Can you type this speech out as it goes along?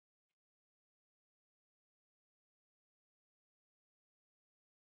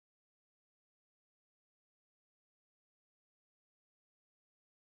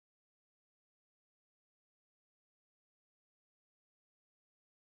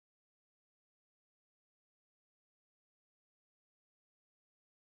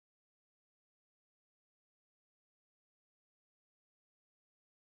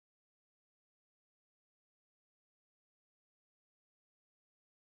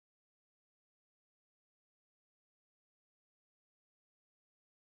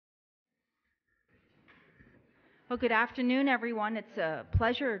Well, good afternoon, everyone. It's a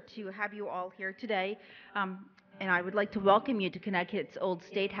pleasure to have you all here today, and I would like to welcome you to Connecticut's Old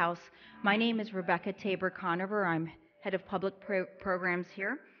State House. My name is Rebecca Tabor-Conover. I'm head of public programs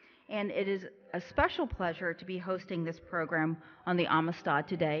here, and it is a special pleasure to be hosting this program on the Amistad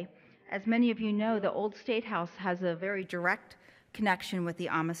today. As many of you know, the Old State House has a very direct connection with the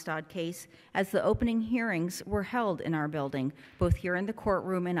Amistad case, as the opening hearings were held in our building, both here in the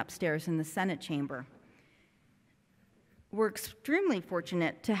courtroom and upstairs in the Senate chamber. We're extremely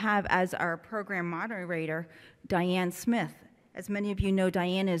fortunate to have as our program moderator Diane Smith. As many of you know,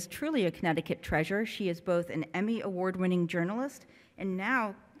 Diane is truly a Connecticut treasure. She is both an Emmy award-winning journalist and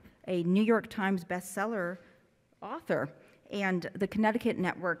now a New York Times bestseller author and the Connecticut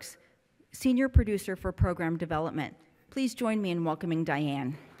Network's senior producer for program development. Please join me in welcoming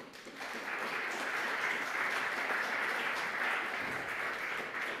Diane.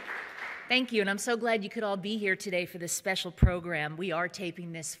 Thank you, and I'm so glad you could all be here today for this special program. We are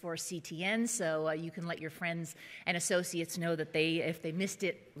taping this for CTN, so you can let your friends and associates know that if they missed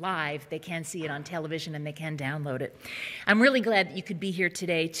it live, they can see it on television and they can download it. I'm really glad that you could be here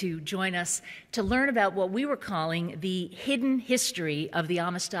today to join us to learn about what we were calling the hidden history of the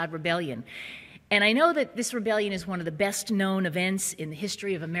Amistad Rebellion. And I know that this rebellion is one of the best known events in the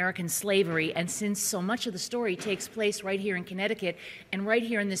history of American slavery, and since so much of the story takes place right here in Connecticut and right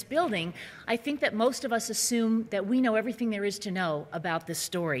here in this building, I think that most of us assume that we know everything there is to know about this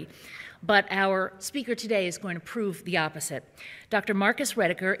story. But our speaker today is going to prove the opposite. Dr. Marcus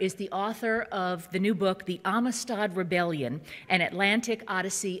Rediker is the author of the new book, The Amistad Rebellion, An Atlantic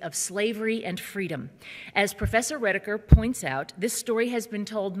Odyssey of Slavery and Freedom. As Professor Rediker points out, this story has been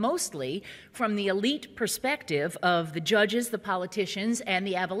told mostly from the elite perspective of the judges, the politicians, and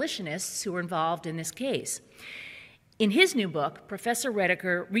the abolitionists who were involved in this case. In his new book, Professor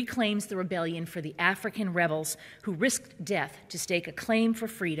Rediker reclaims the rebellion for the African rebels who risked death to stake a claim for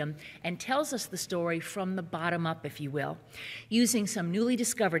freedom and tells us the story from the bottom up, if you will. Using some newly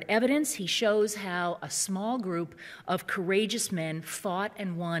discovered evidence, he shows how a small group of courageous men fought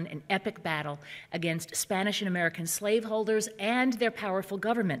and won an epic battle against Spanish and American slaveholders and their powerful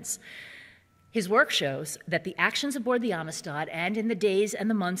governments. His work shows that the actions aboard the Amistad and in the days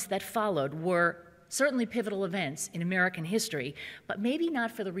and the months that followed were certainly pivotal events in American history, but maybe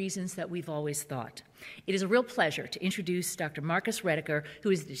not for the reasons that we've always thought. It is a real pleasure to introduce Dr. Marcus Rediker, who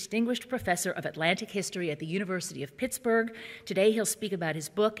is the Distinguished Professor of Atlantic History at the University of Pittsburgh. Today he'll speak about his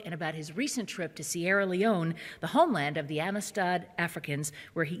book and about his recent trip to Sierra Leone, the homeland of the Amistad Africans,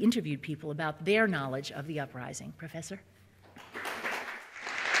 where he interviewed people about their knowledge of the uprising. Professor?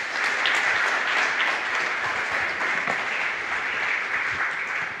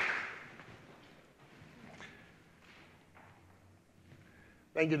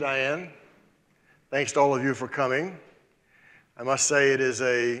 Thank you, Diane. Thanks to all of you for coming. I must say it is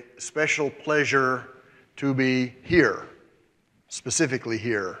a special pleasure to be here, specifically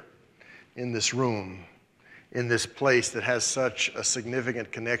here, in this room, in this place that has such a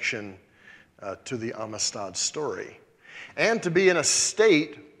significant connection to the Amistad story, and to be in a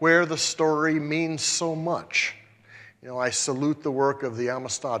state where the story means so much. You know, I salute the work of the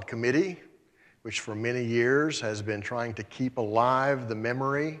Amistad Committee, which for many years has been trying to keep alive the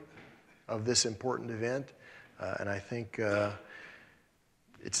memory of this important event. And I think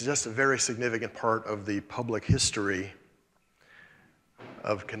it's just a very significant part of the public history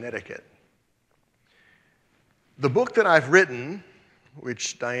of Connecticut. The book that I've written,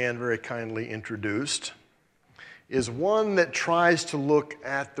 which Diane very kindly introduced, is one that tries to look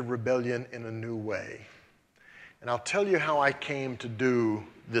at the rebellion in a new way. And I'll tell you how I came to do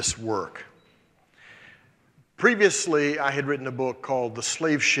this work. Previously, I had written a book called The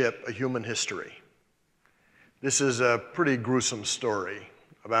Slave Ship, A Human History. This is a pretty gruesome story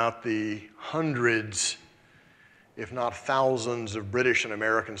about the hundreds, if not thousands, of British and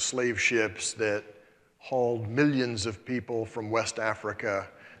American slave ships that hauled millions of people from West Africa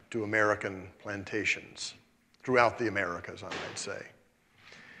to American plantations, throughout the Americas, I might say.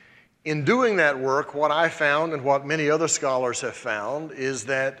 In doing that work, what I found and what many other scholars have found is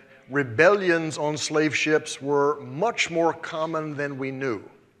that rebellions on slave ships were much more common than we knew.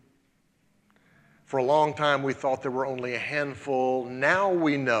 For a long time, we thought there were only a handful. Now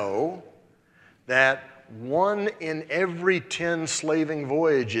we know that 1 in every 10 slaving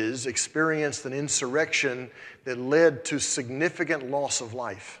voyages experienced an insurrection that led to significant loss of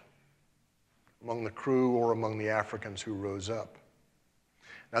life among the crew or among the Africans who rose up.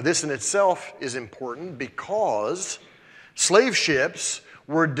 Now, this in itself is important because slave ships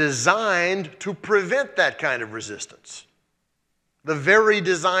were designed to prevent that kind of resistance. The very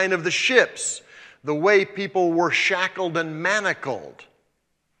design of the ships, the way people were shackled and manacled.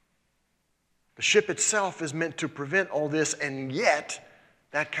 The ship itself is meant to prevent all this, and yet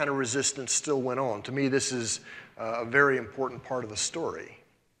that kind of resistance still went on. To me, this is a very important part of the story,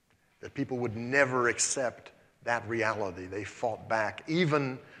 that people would never accept that reality. They fought back,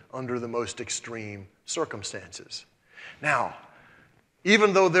 even under the most extreme circumstances. Now,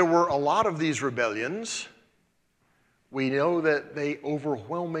 even though there were a lot of these rebellions, we know that they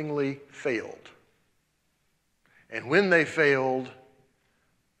overwhelmingly failed. And when they failed,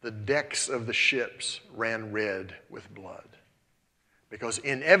 the decks of the ships ran red with blood. Because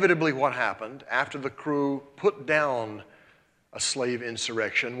inevitably what happened after the crew put down a slave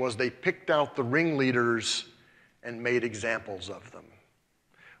insurrection was they picked out the ringleaders and made examples of them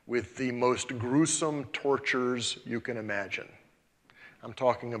with the most gruesome tortures you can imagine. I'm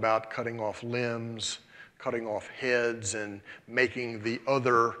talking about cutting off limbs, cutting off heads, and making the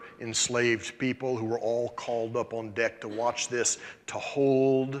other enslaved people who were all called up on deck to watch this, to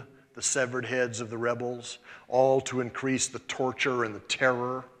hold the severed heads of the rebels, all to increase the torture and the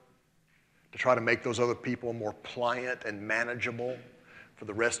terror, to try to make those other people more pliant and manageable for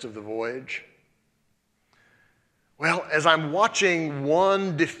the rest of the voyage. Well, as I'm watching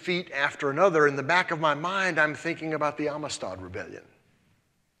one defeat after another, in the back of my mind, I'm thinking about the Amistad Rebellion,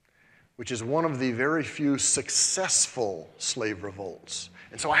 which is one of the very few successful slave revolts.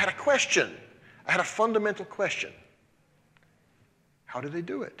 And so I had a question. I had a fundamental question. How did they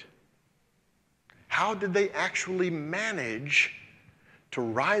do it? How did they actually manage to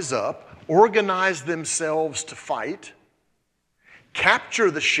rise up, organize themselves to fight, capture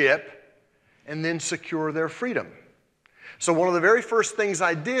the ship, and then secure their freedom? So one of the very first things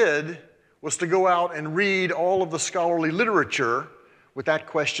I did was to go out and read all of the scholarly literature with that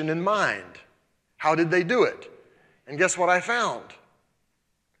question in mind. How did they do it? And guess what I found?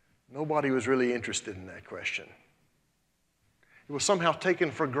 Nobody was really interested in that question. It was somehow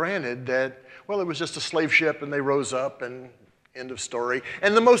taken for granted that, well, it was just a slave ship and they rose up and end of story.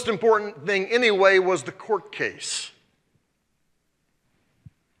 And the most important thing anyway was the court case.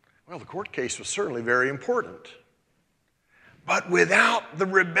 Well, the court case was certainly very important. But without the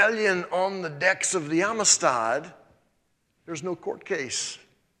rebellion on the decks of the Amistad, there's no court case.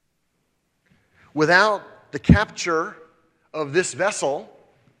 Without the capture of this vessel,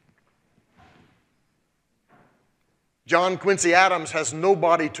 John Quincy Adams has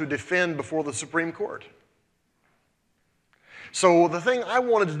nobody to defend before the Supreme Court. So the thing I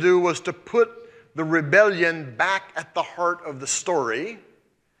wanted to do was to put the rebellion back at the heart of the story,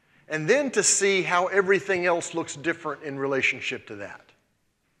 and then to see how everything else looks different in relationship to that.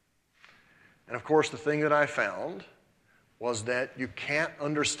 And of course, the thing that I found was that you can't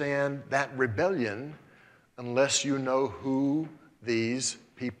understand that rebellion unless you know who these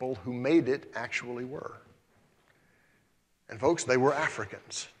people who made it actually were. And folks, they were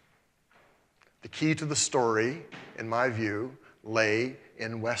Africans. The key to the story, in my view, lay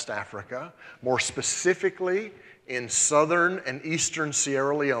in West Africa, more specifically in southern and eastern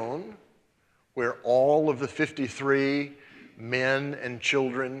Sierra Leone, where all of the 53 men and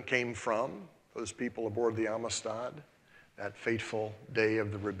children came from, those people aboard the Amistad, that fateful day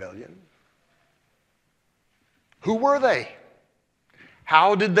of the rebellion. Who were they?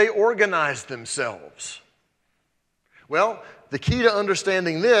 How did they organize themselves? Well, the key to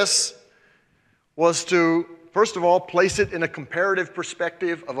understanding this was to, first of all, place it in a comparative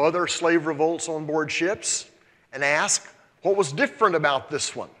perspective of other slave revolts on board ships and ask, what was different about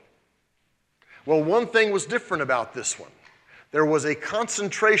this one? Well, one thing was different about this one. There was a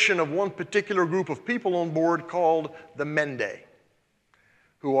concentration of one particular group of people on board called the Mende,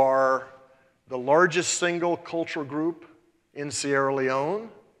 who are the largest single cultural group in Sierra Leone.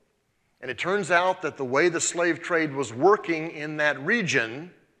 And it turns out that the way the slave trade was working in that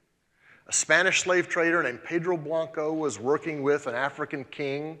region, a Spanish slave trader named Pedro Blanco was working with an African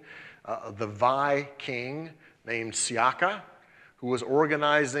king, the Vai king, named Siaka, who was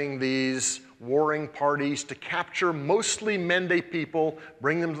organizing these warring parties to capture mostly Mende people,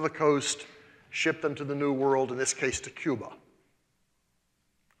 bring them to the coast, ship them to the New World, in this case to Cuba.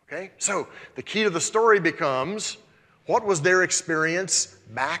 Okay? So the key to the story becomes, what was their experience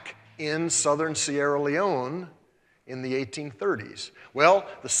back in southern Sierra Leone in the 1830s? Well,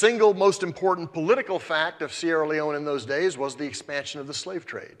 the single most important political fact of Sierra Leone in those days was the expansion of the slave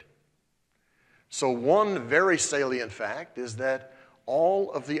trade. So one very salient fact is that all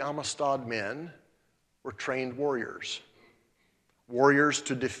of the Amistad men were trained warriors. Warriors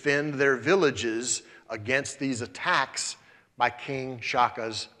to defend their villages against these attacks by King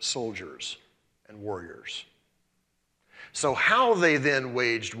Shaka's soldiers and warriors. So how they then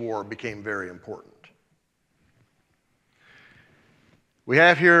waged war became very important. We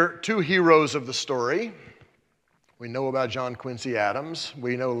have here two heroes of the story. We know about John Quincy Adams.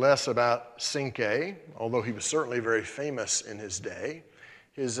 We know less about Cinque, although he was certainly very famous in his day.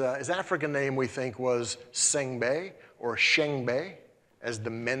 His African name, we think, was Sengbe or Shengbe, as the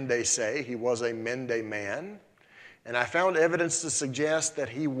Mende say. He was a Mende man. And I found evidence to suggest that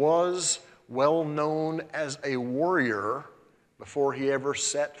he was well known as a warrior before he ever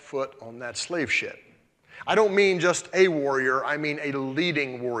set foot on that slave ship. I don't mean just a warrior, I mean a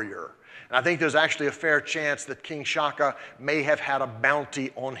leading warrior. And I think there's actually a fair chance that King Shaka may have had a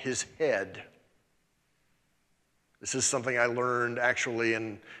bounty on his head. This is something I learned actually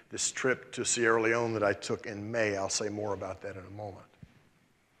in this trip to Sierra Leone that I took in May. I'll say more about that in a moment.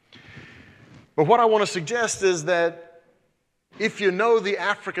 But what I want to suggest is that if you know the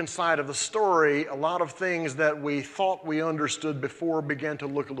African side of the story, a lot of things that we thought we understood before began to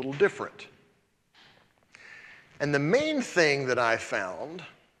look a little different. And the main thing that I found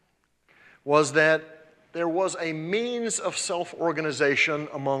was that there was a means of self-organization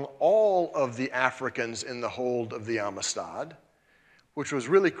among all of the Africans in the hold of the Amistad, which was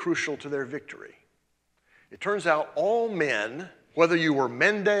really crucial to their victory. It turns out all men, whether you were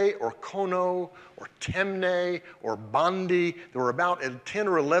Mende or Kono or Temne or Bandi, there were about 10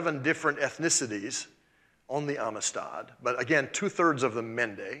 or 11 different ethnicities on the Amistad, but again, 2/3 of them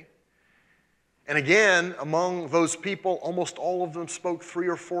Mende. And again, among those people, almost all of them spoke 3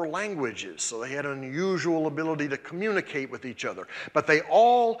 or 4 languages, so they had an unusual ability to communicate with each other. But they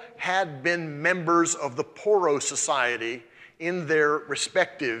all had been members of the Poro Society in their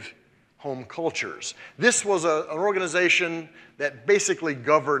respective home cultures. This was an organization that basically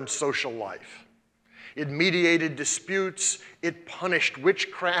governed social life. It mediated disputes, it punished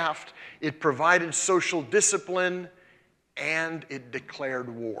witchcraft, it provided social discipline, and it declared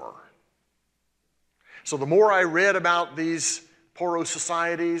war. So the more I read about these Poro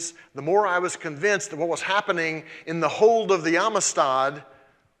societies, the more I was convinced that what was happening in the hold of the Amistad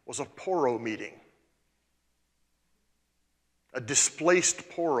was a Poro meeting, a displaced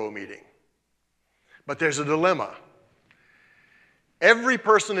Poro meeting. But there's a dilemma. Every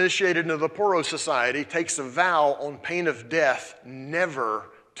person initiated into the Poro society takes a vow on pain of death never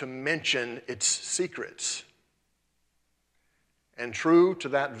to mention its secrets. And true to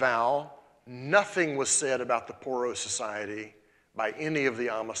that vow, nothing was said about the Poro Society by any of the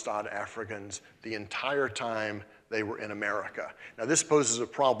Amistad Africans the entire time they were in America. Now, this poses a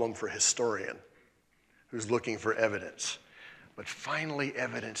problem for a historian who's looking for evidence. But finally,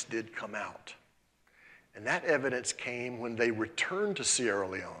 evidence did come out. And that evidence came when they returned to Sierra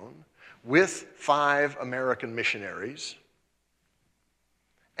Leone with 5 American missionaries.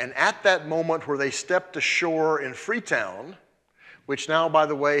 And at that moment where they stepped ashore in Freetown, which now, by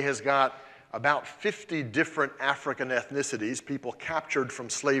the way, has got about 50 different African ethnicities, people captured from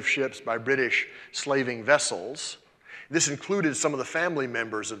slave ships by British slaving vessels. This included some of the family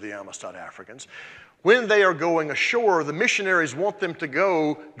members of the Amistad Africans. When they are going ashore, the missionaries want them to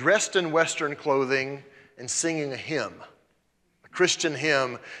go dressed in Western clothing and singing a hymn, a Christian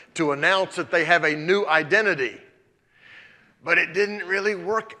hymn, to announce that they have a new identity. But it didn't really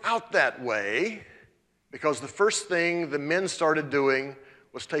work out that way, because the first thing the men started doing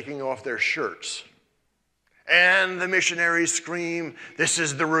was taking off their shirts. And the missionaries scream, this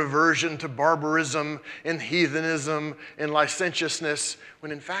is the reversion to barbarism and heathenism and licentiousness,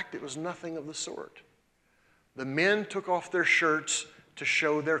 when in fact it was nothing of the sort. The men took off their shirts to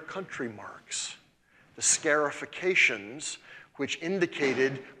show their country marks, the scarifications which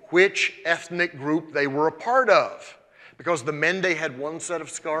indicated which ethnic group they were a part of. Because the Mende had one set of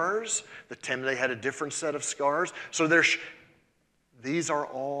scars, the Temne had a different set of scars, so these are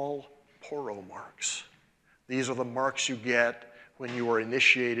all Poro marks. These are the marks you get when you are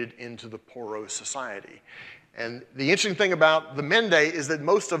initiated into the Poro society. And the interesting thing about the Mende is that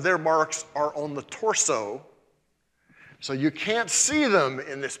most of their marks are on the torso, so you can't see them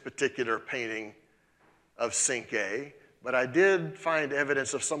in this particular painting of Cinque, but I did find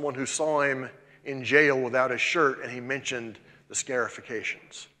evidence of someone who saw him in jail without his shirt, and he mentioned the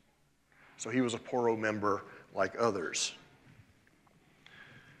scarifications. So he was a Poro member like others.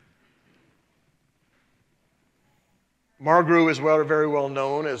 Margru is very well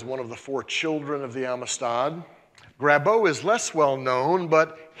known as one of the 4 children of the Amistad. Grabo is less well known,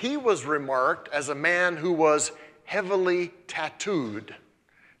 but he was remarked as a man who was heavily tattooed.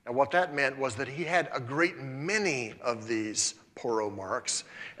 Now what that meant was that he had a great many of these Poro marks.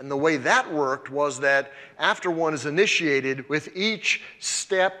 And the way that worked was that after one is initiated, with each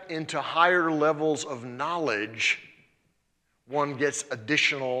step into higher levels of knowledge, one gets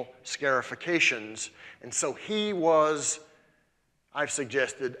additional scarifications. And so he was, I've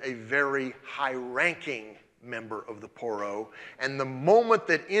suggested, a very high-ranking member of the Poro. And the moment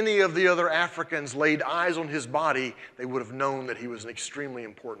that any of the other Africans laid eyes on his body, they would have known that he was an extremely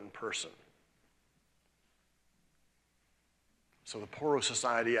important person. So the Poro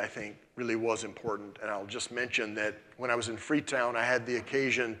Society, I think, really was important. And I'll just mention that when I was in Freetown, I had the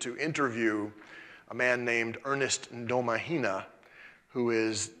occasion to interview a man named Ernest Ndomahina, who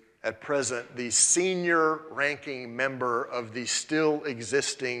is at present the senior ranking member of the still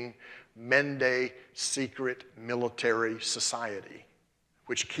existing Mende Secret Military Society,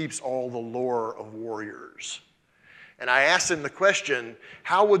 which keeps all the lore of warriors. And I asked him the question,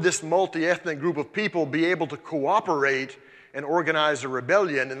 how would this multi-ethnic group of people be able to cooperate and organize a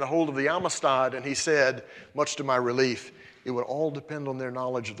rebellion in the hold of the Amistad? And he said, much to my relief, it would all depend on their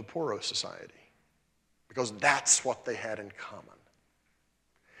knowledge of the Poro Society, because that's what they had in common.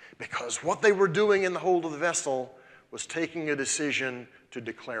 Because what they were doing in the hold of the vessel was taking a decision to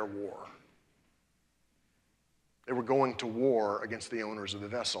declare war. They were going to war against the owners of the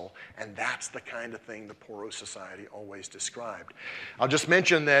vessel, and that's the kind of thing the Poro Society always described. I'll just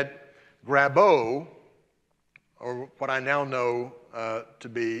mention that Grabo, or what I now know to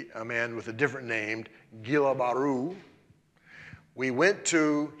be a man with a different name, Gilabaru, we went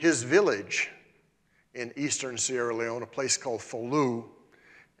to his village in eastern Sierra Leone, a place called Folu,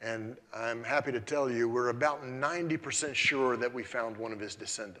 and I'm happy to tell you we're about 90% sure that we found one of his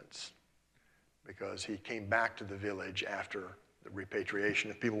descendants, because he came back to the village after the repatriation.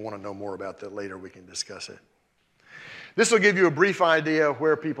 If people want to know more about that later, we can discuss it. This will give you a brief idea of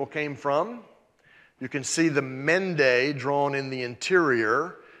where people came from. You can see the Mende drawn in the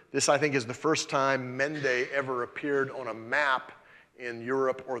interior. This, I think, is the first time Mende ever appeared on a map in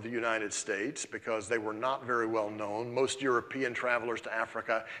Europe or the United States, because they were not very well known. Most European travelers to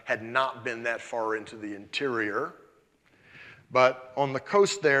Africa had not been that far into the interior. But on the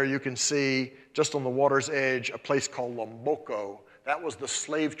coast there, you can see, just on the water's edge, a place called Lomboko. That was the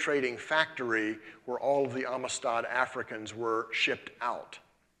slave trading factory where all of the Amistad Africans were shipped out.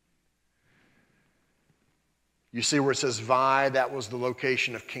 You see where it says Vai, that was the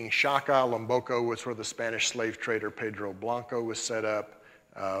location of King Shaka. Lomboko was where the Spanish slave trader Pedro Blanco was set up.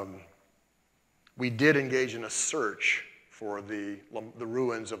 We did engage in a search for the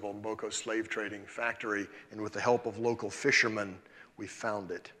ruins of Lomboko slave trading factory, and with the help of local fishermen, we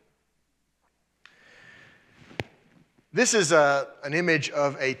found it. This is an image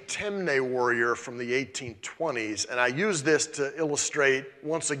of a Temne warrior from the 1820s, and I use this to illustrate,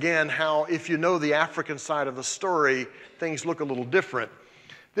 once again, how, if you know the African side of the story, things look a little different.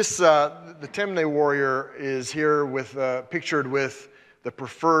 This, the Temne warrior is here with, pictured with the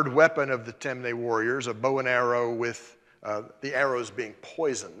preferred weapon of the Temne warriors, a bow and arrow with the arrows being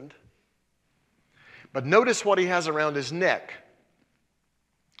poisoned. But notice what he has around his neck.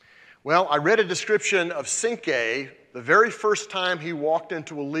 Well, I read a description of Cinque the very first time he walked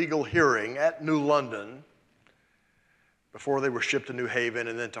into a legal hearing at New London, before they were shipped to New Haven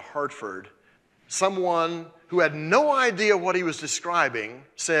and then to Hartford. Someone who had no idea what he was describing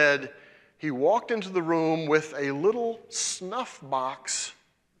said he walked into the room with a little snuff box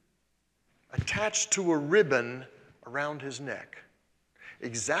attached to a ribbon around his neck.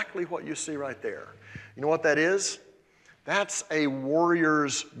 Exactly what you see right there. You know what that is? That's a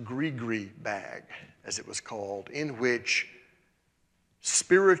warrior's gree-gree bag, as it was called, in which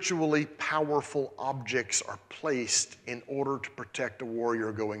spiritually powerful objects are placed in order to protect a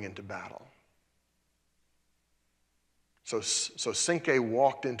warrior going into battle. So Cinque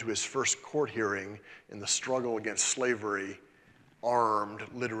walked into his first court hearing in the struggle against slavery armed,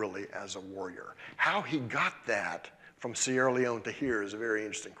 literally, as a warrior. How he got that from Sierra Leone to here is a very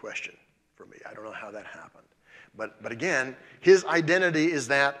interesting question for me. I don't know how that happened. But again, his identity is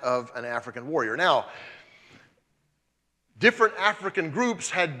that of an African warrior. Now, different African groups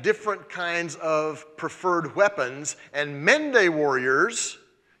had different kinds of preferred weapons, and Mende warriors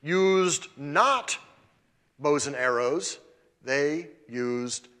used not bows and arrows, they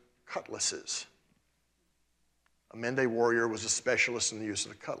used cutlasses. A Mende warrior was a specialist in the use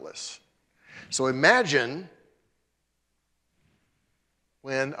of the cutlass. So imagine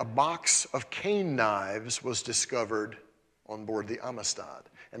when a box of cane knives was discovered on board the Amistad.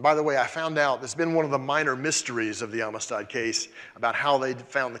 And by the way, I found out, it's been one of the minor mysteries of the Amistad case about how they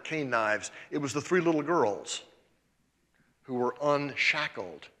found the cane knives. It was the three little girls who were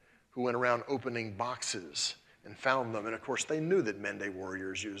unshackled, who went around opening boxes and found them. And of course, they knew that Mende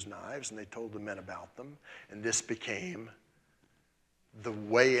warriors used knives, and they told the men about them. And this became the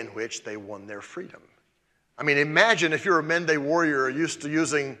way in which they won their freedom. I mean, imagine if you're a Mende warrior used to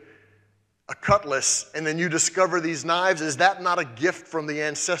using a cutlass, and then you discover these knives. Is that not a gift from the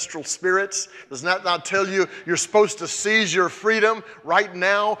ancestral spirits? Does that not tell you you're supposed to seize your freedom right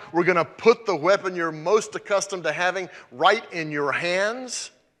now? We're going to put the weapon you're most accustomed to having right in your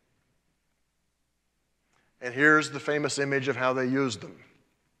hands. And here's the famous image of how they used them.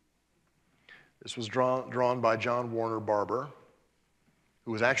 This was drawn by John Warner Barber,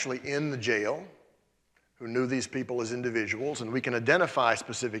 who was actually in the jail, who knew these people as individuals, and we can identify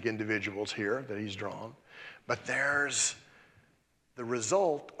specific individuals here that he's drawn. But there's the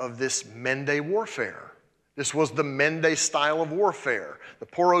result of this Mende warfare. This was the Mende style of warfare. The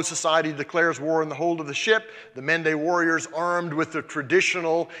Poro society declares war in the hold of the ship. The Mende warriors, armed with the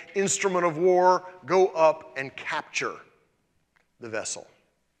traditional instrument of war, go up and capture the vessel.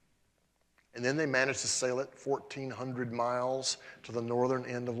 And then they managed to sail it 1,400 miles to the northern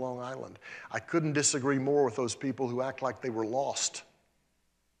end of Long Island. I couldn't disagree more with those people who act like they were lost.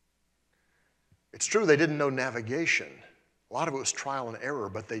 It's true they didn't know navigation. A lot of it was trial and error,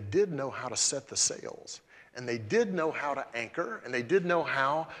 but they did know how to set the sails. And they did know how to anchor, and they did know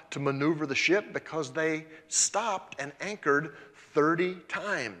how to maneuver the ship because they stopped and anchored 30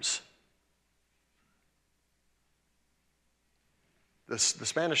 times. The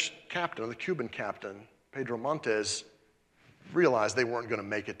Spanish captain, or the Cuban captain, Pedro Montes, realized they weren't going to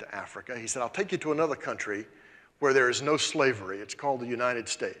make it to Africa. He said, I'll take you to another country where there is no slavery. It's called the United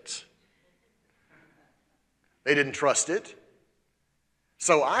States. They didn't trust it.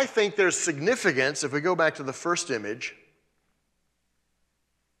 So I think there's significance, if we go back to the first image,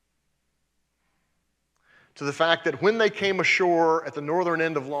 to the fact that when they came ashore at the northern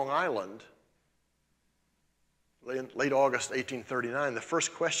end of Long Island, late August 1839, the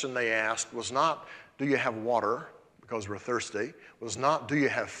first question they asked was not, do you have water, because we're thirsty, was not, do you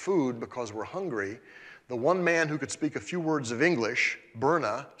have food, because we're hungry. The one man who could speak a few words of English,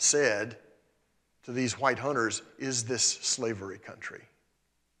 Berna, said to these white hunters, is this slavery country?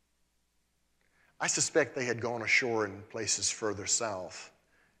 I suspect they had gone ashore in places further south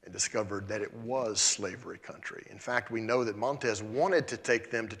and discovered that it was slavery country. In fact, we know that Montes wanted to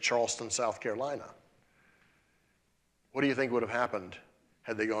take them to Charleston, South Carolina. What do you think would have happened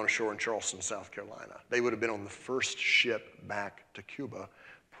had they gone ashore in Charleston, South Carolina? They would have been on the first ship back to Cuba,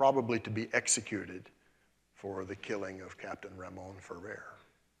 probably to be executed for the killing of Captain Ramon Ferrer.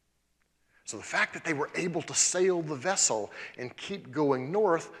 So the fact that they were able to sail the vessel and keep going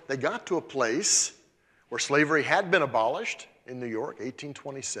north, they got to a place where slavery had been abolished in New York,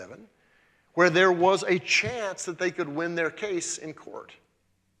 1827, where there was a chance that they could win their case in court.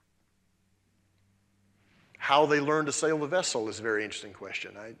 How they learned to sail the vessel is a very interesting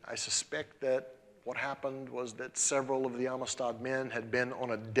question. I suspect that what happened was that several of the Amistad men had been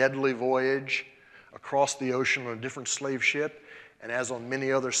on a deadly voyage across the ocean on a different slave ship, and as on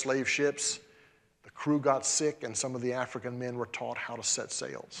many other slave ships, the crew got sick and some of the African men were taught how to set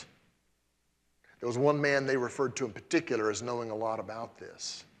sails. There was one man they referred to in particular as knowing a lot about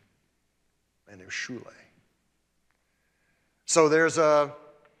this, and it was Shule. So there's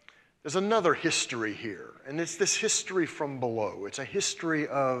another history here, and it's this history from below. It's a history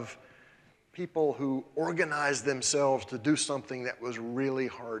of people who organized themselves to do something that was really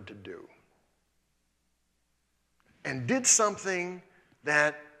hard to do, and did something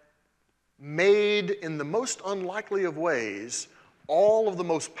that made, in the most unlikely of ways, all of the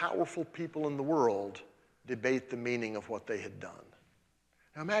most powerful people in the world debate the meaning of what they had done.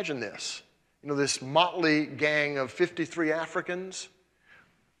 Now imagine this. You know, this motley gang of 53 Africans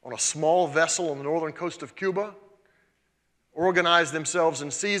on a small vessel on the northern coast of Cuba, organize themselves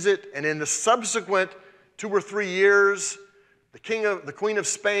and seize it, and in the subsequent 2 or 3 years, the Queen of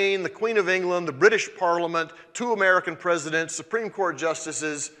Spain, the Queen of England, the British Parliament, 2 American presidents, Supreme Court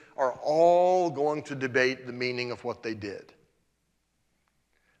justices are all going to debate the meaning of what they did.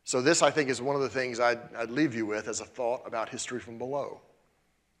 So this, I think, is one of the things I'd leave you with as a thought about history from below.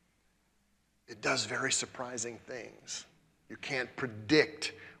 It does very surprising things. You can't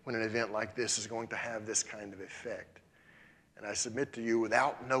predict when an event like this is going to have this kind of effect. And I submit to you,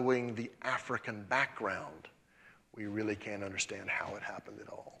 without knowing the African background, we really can't understand how it happened at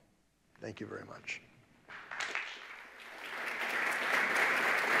all. Thank you very much.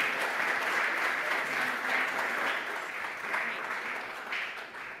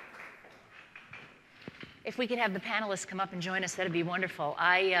 If we could have the panelists come up and join us, that'd be wonderful.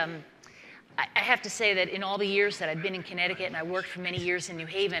 I have to say that in all the years that I've been in Connecticut, and I worked for many years in New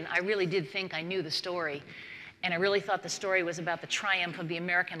Haven, I really did think I knew the story. And I really thought the story was about the triumph of the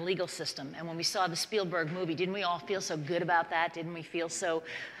American legal system. And when we saw the Spielberg movie, didn't we all feel so good about that? Didn't we feel so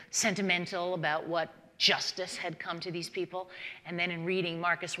sentimental about what justice had come to these people. And then in reading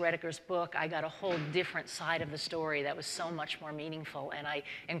Marcus Rediker's book, I got a whole different side of the story that was so much more meaningful. And I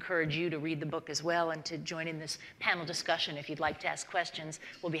encourage you to read the book as well and to join in this panel discussion. If you'd like to ask questions,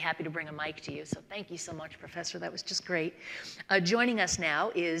 we'll be happy to bring a mic to you. So thank you so much, Professor. That was just great. Joining us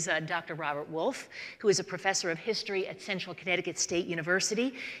now is Dr. Robert Wolff, who is a professor of history at Central Connecticut State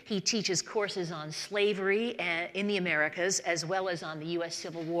University. He teaches courses on slavery in the Americas, as well as on the U.S.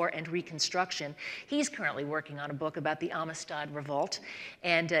 Civil War and Reconstruction. He's currently working on a book about the Amistad Revolt,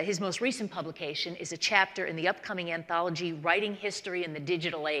 and his most recent publication is a chapter in the upcoming anthology, Writing History in the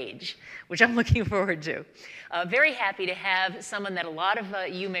Digital Age, which I'm looking forward to. Very happy to have someone that a lot of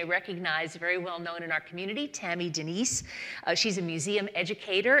you may recognize, very well known in our community, Tammy Denease. She's a museum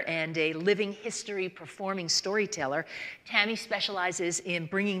educator and a living history performing storyteller. Tammy specializes in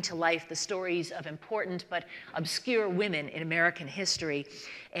bringing to life the stories of important but obscure women in American history.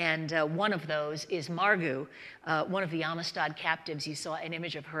 And one of those is Margru, one of the Amistad captives. You saw an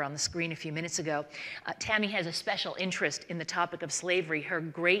image of her on the screen a few minutes ago. Tammy has a special interest in the topic of slavery. Her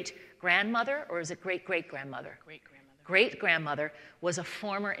great-grandmother, or is it great-great-grandmother? Great-grandmother was a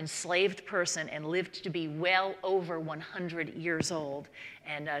former enslaved person and lived to be well over 100 years old.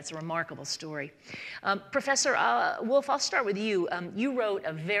 And it's a remarkable story. Professor Wolff, I'll start with you. You wrote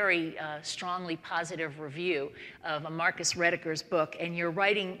a very strongly positive review of Marcus Rediker's book, and you're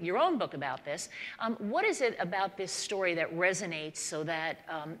writing your own book about this. What is it about this story that resonates so that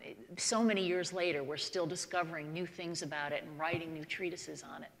so many years later we're still discovering new things about it and writing new treatises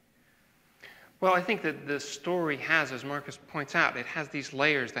on it? Well, I think that the story has, as Marcus points out, it has these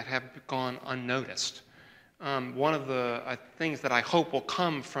layers that have gone unnoticed. One of the things that I hope will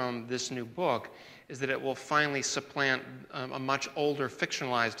come from this new book is that it will finally supplant a much older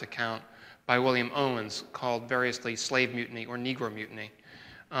fictionalized account by William Owens called variously Slave Mutiny or Negro Mutiny.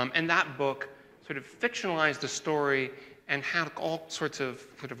 And that book sort of fictionalized the story and had all sorts of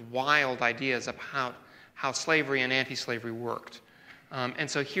wild ideas about how slavery and anti-slavery worked. And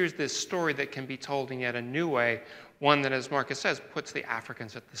so here's this story that can be told in yet a new way, one that, as Marcus says, puts the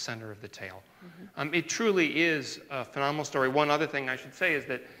Africans at the center of the tale. Mm-hmm. It truly is a phenomenal story. One other thing I should say is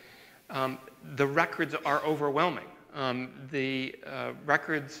that the records are overwhelming. The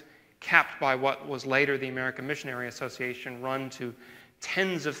records kept by what was later the American Missionary Association run to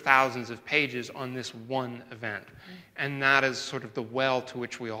tens of thousands of pages on this one event. Mm-hmm. And that is sort of the well to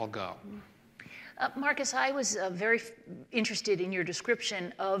which we all go. Mm-hmm. Marcus, I was very interested in your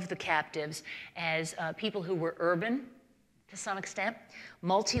description of the captives as people who were urban to some extent,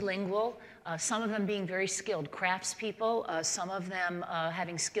 multilingual, some of them being very skilled craftspeople, some of them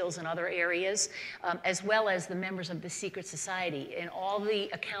having skills in other areas, as well as the members of the secret society. In all the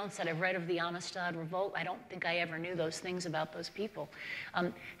accounts that I've read of the Amistad Revolt, I don't think I ever knew those things about those people.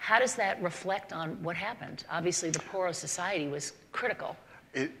 How does that reflect on what happened? Obviously, the Poro Society was critical.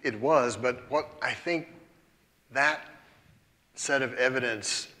 It was, but what I think that set of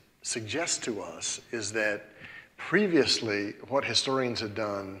evidence suggests to us is that previously what historians had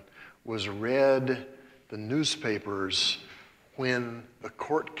done was read the newspapers when the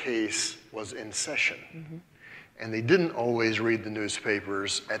court case was in session. Mm-hmm. And they didn't always read the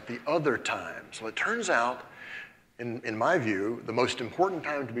newspapers at the other times. Well, it turns out, in my view, the most important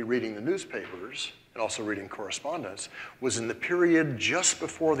time to be reading the newspapers and also reading correspondence, was in the period just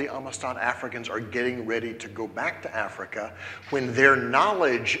before the Amistad Africans are getting ready to go back to Africa, when their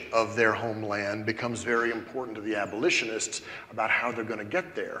knowledge of their homeland becomes very important to the abolitionists about how they're going to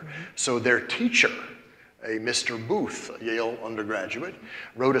get there. Mm-hmm. So their teacher, a Mr. Booth, a Yale undergraduate,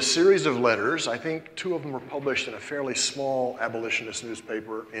 wrote a series of letters. I think 2 of them were published in a fairly small abolitionist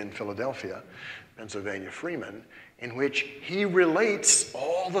newspaper in Philadelphia, Pennsylvania Freeman, in which he relates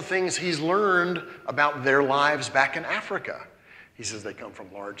all the things he's learned about their lives back in Africa. He says they come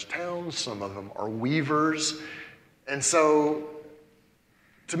from large towns, some of them are weavers. And so,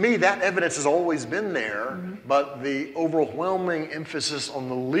 to me, that evidence has always been there, mm-hmm. but the overwhelming emphasis on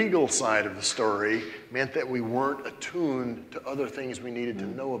the legal side of the story meant that we weren't attuned to other things we needed to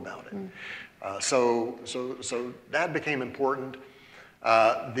know about it. Mm-hmm. So that became important.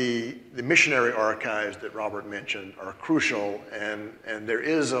 The missionary archives that Robert mentioned are crucial, and there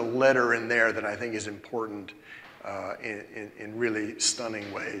is a letter in there that I think is important in really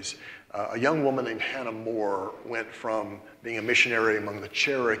stunning ways. A young woman named Hannah Moore went from being a missionary among the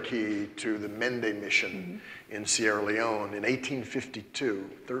Cherokee to the Mende Mission mm-hmm. in Sierra Leone in 1852,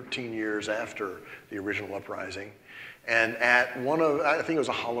 13 years after the original uprising. And at one of, I think it was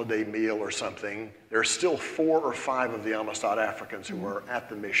a holiday meal or something, there are still 4 or 5 of the Amistad Africans who are at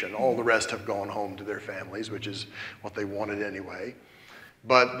the mission. All the rest have gone home to their families, which is what they wanted anyway.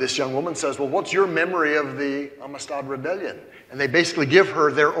 But this young woman says, well, what's your memory of the Amistad Rebellion? And they basically give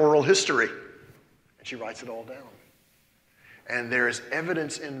her their oral history. And she writes it all down. And there is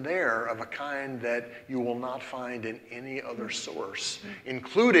evidence in there of a kind that you will not find in any other source,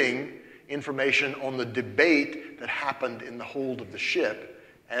 including information on the debate that happened in the hold of the ship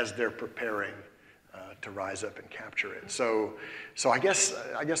as they're preparing to rise up and capture it. So I guess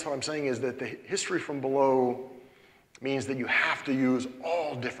what I'm saying is that the history from below means that you have to use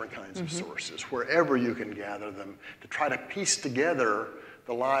all different kinds of sources, wherever you can gather them, to try to piece together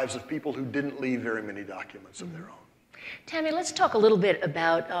the lives of people who didn't leave very many documents of their own. Tammy, let's talk a little bit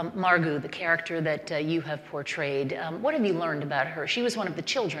about Margru, the character that you have portrayed. What have you learned about her? She was one of the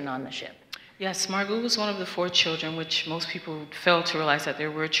children on the ship. Yes, Margru was one of the 4 children, which most people fail to realize that there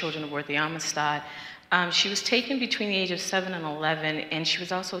were children aboard the Amistad. She was taken between the age of 7 and 11, and she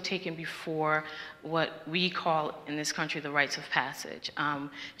was also taken before what we call in this country the rites of passage.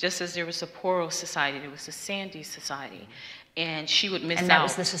 Just as there was a Poro society, there was the Sandy society. And she would miss out. And that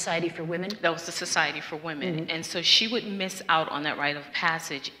was the Society for Women? That was the Society for Women. And so she would miss out on that rite of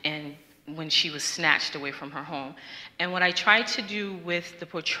passage and when she was snatched away from her home. And what I tried to do with the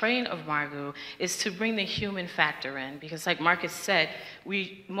portraying of Margru is to bring the human factor in, because like Marcus said,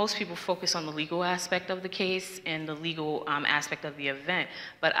 most people focus on the legal aspect of the case and the legal aspect of the event,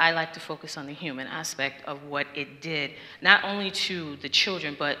 but I like to focus on the human aspect of what it did, not only to the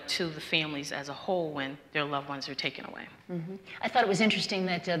children, but to the families as a whole when their loved ones are taken away. I thought it was interesting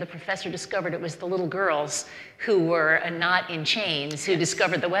that the professor discovered it was the little girls who were not in chains who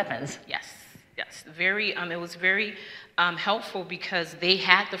discovered the weapons. Yes. It was very helpful because they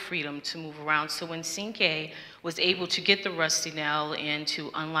had the freedom to move around. So when Cinque was able to get the rusty nail and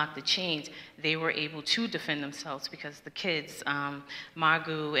to unlock the chains, they were able to defend themselves because the kids,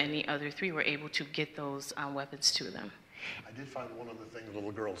 Margru and the other 3, were able to get those weapons to them. I did find one of the things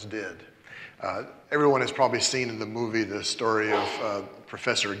little girls did. Everyone has probably seen in the movie the story of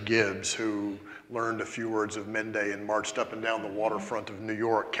Professor Gibbs, who learned a few words of Mende and marched up and down the waterfront of New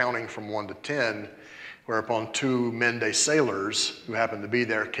York, counting from 1 to 10, whereupon 2 Mende sailors who happened to be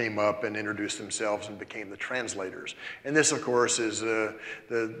there came up and introduced themselves and became the translators. And this, of course, is the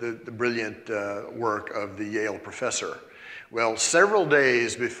brilliant work of the Yale professor. Well, several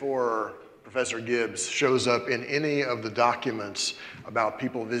days before Professor Gibbs shows up in any of the documents about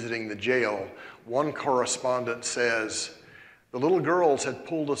people visiting the jail, one correspondent says, the little girls had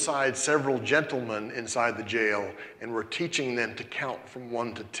pulled aside several gentlemen inside the jail and were teaching them to count from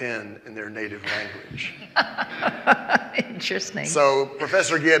 1 to 10 in their native language. Interesting. So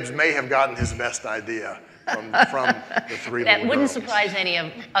Professor Gibbs may have gotten his best idea from the 3 little girls. That wouldn't surprise any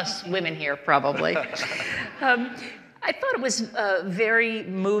of us women here, probably. I thought it was very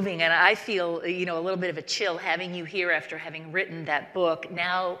moving, and I feel, a little bit of a chill having you here after having written that book,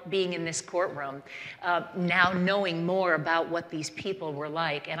 now being in this courtroom, now knowing more about what these people were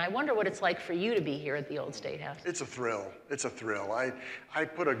like. And I wonder what it's like for you to be here at the Old State House. It's a thrill. It's a thrill. I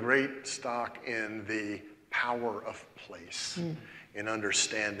put a great stock in the power of place, in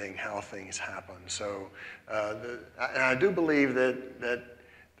understanding how things happen. So, and I do believe that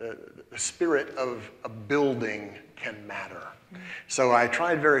the spirit of a building can matter. So I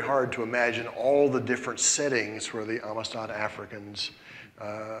tried very hard to imagine all the different settings where the Amistad Africans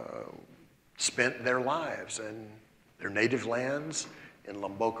spent their lives, and their native lands, in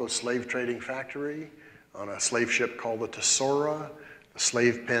Lomboco's slave trading factory, on a slave ship called the Tesora, the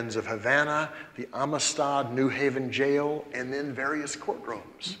slave pens of Havana, the Amistad New Haven jail, and then various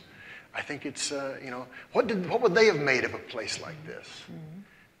courtrooms. I think it's, what would they have made of a place like this?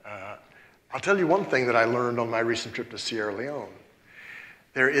 I'll tell you one thing that I learned on my recent trip to Sierra Leone.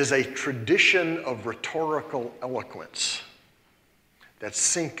 There is a tradition of rhetorical eloquence that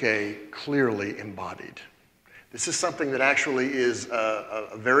Cinque clearly embodied. This is something that actually is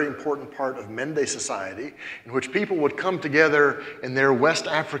a very important part of Mende society, in which people would come together in their West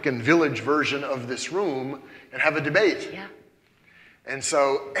African village version of this room and have a debate. Yeah. And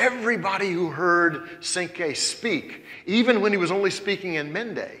so everybody who heard Cinque speak, even when he was only speaking in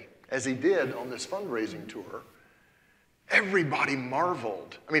Mende, as he did on this fundraising tour, everybody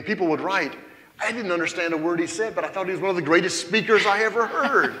marveled. I mean, people would write, I didn't understand a word he said, but I thought he was one of the greatest speakers I ever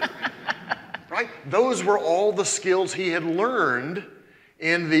heard. Right? Those were all the skills he had learned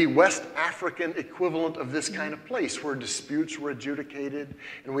in the West African equivalent of this kind of place, where disputes were adjudicated.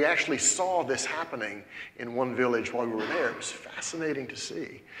 And we actually saw this happening in one village while we were there. It was fascinating to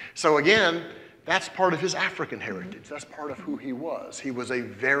see. So again, that's part of his African heritage. That's part of who he was. He was a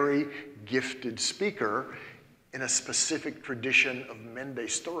very gifted speaker in a specific tradition of Mende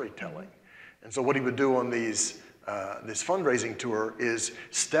storytelling. And so what he would do on these this fundraising tour is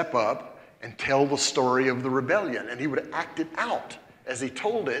step up and tell the story of the rebellion. And he would act it out as he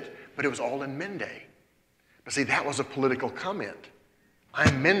told it, but it was all in Mende. But see, that was a political comment.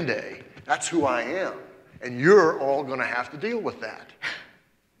 I'm Mende. That's who I am. And you're all going to have to deal with that.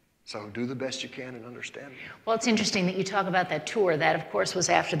 So do the best you can and understand it. Well, it's interesting that you talk about that tour. That, of course, was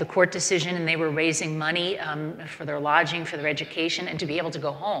after the court decision, and they were raising money for their lodging, for their education, and to be able to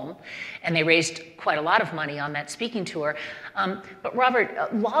go home. And they raised quite a lot of money on that speaking tour. But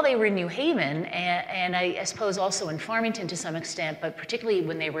Robert, while they were in New Haven, and I suppose also in Farmington to some extent, but particularly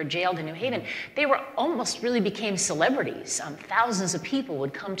when they were jailed in New Haven, they were almost really became celebrities. Thousands of people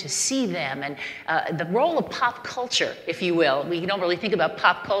would come to see them. And the role of pop culture, if you will, we don't really think about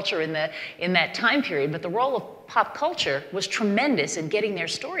pop culture in that time period, but the role of pop culture was tremendous in getting their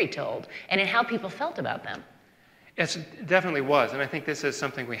story told and in how people felt about them. Yes, it definitely was, and I think this is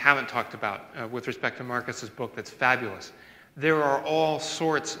something we haven't talked about with respect to Marcus's book that's fabulous. There are all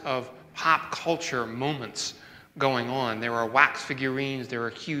sorts of pop culture moments going on. There are wax figurines, there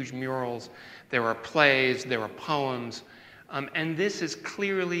are huge murals, there are plays, there are poems, and this is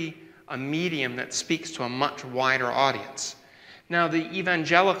clearly a medium that speaks to a much wider audience. Now, the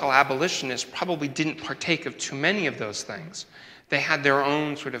evangelical abolitionists probably didn't partake of too many of those things. They had their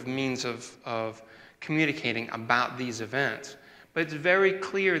own sort of means of communicating about these events. But it's very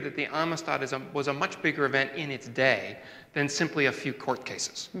clear that the Amistad was a much bigger event in its day than simply a few court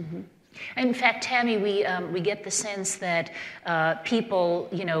cases. Mm-hmm. In fact, Tammy, we get the sense that people,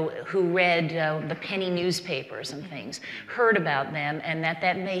 who read the penny newspapers and things heard about them, and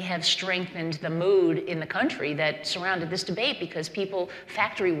that may have strengthened the mood in the country that surrounded this debate, because people,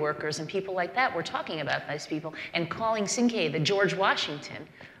 factory workers and people like that, were talking about these people and calling Cinque the George Washington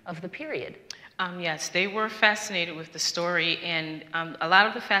of the period. Yes, they were fascinated with the story, and a lot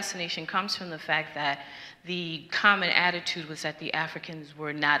of the fascination comes from the fact that the common attitude was that the Africans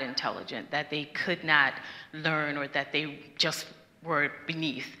were not intelligent, that they could not learn, or that they just were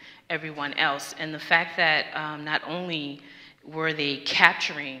beneath everyone else. And the fact that not only were they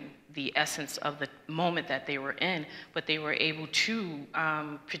capturing the essence of the moment that they were in, but they were able to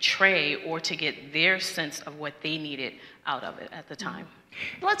portray or to get their sense of what they needed out of it at the time.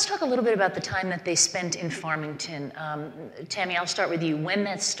 Let's talk a little bit about the time that they spent in Farmington. Tammy, I'll start with you. When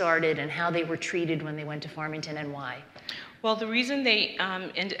that started and how they were treated when they went to Farmington and why? Well, the reason they,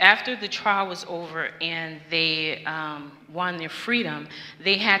 and after the trial was over and they won their freedom,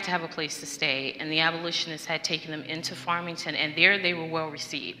 they had to have a place to stay, and the abolitionists had taken them into Farmington, and there they were well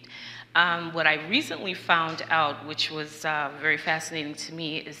received. What I recently found out, which was very fascinating to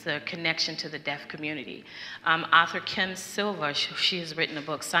me, is the connection to the deaf community. Author Kim Silva, she has written a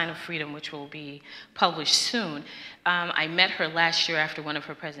book, Sign of Freedom, which will be published soon. I met her last year after one of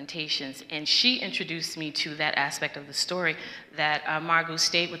her presentations, and she introduced me to that aspect of the story, that Margru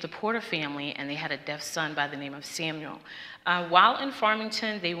stayed with the Porter family, and they had a deaf son by the name of Samuel. While in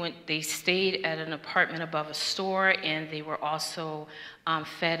Farmington, they stayed at an apartment above a store, and they were also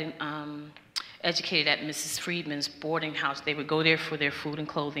fed and educated at Mrs. Friedman's boarding house. They would go there for their food and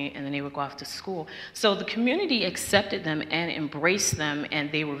clothing, and then they would go off to school. So the community accepted them and embraced them,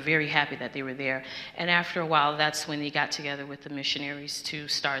 and they were very happy that they were there. And after a while, that's when they got together with the missionaries to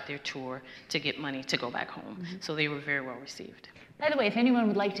start their tour to get money to go back home. Mm-hmm. So they were very well received. By the way, if anyone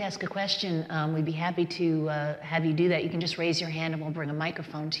would like to ask a question, we'd be happy to have you do that. You can just raise your hand and we'll bring a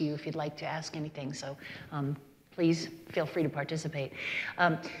microphone to you if you'd like to ask anything. So please feel free to participate.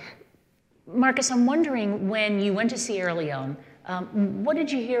 Marcus, I'm wondering, when you went to Sierra Leone, what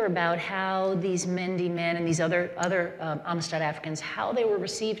did you hear about how these Mende men and these other Amistad Africans, how they were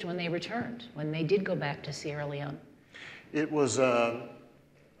received when they returned, when they did go back to Sierra Leone? It was a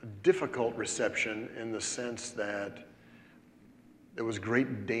difficult reception in the sense that there was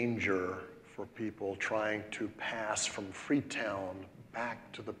great danger for people trying to pass from Freetown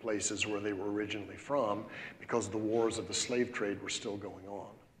back to the places where they were originally from, because the wars of the slave trade were still going on.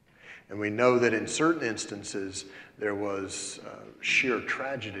 And we know that in certain instances, there was sheer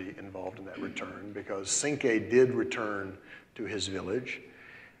tragedy involved in that return, because Cinque did return to his village,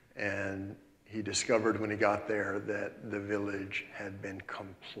 and he discovered when he got there that the village had been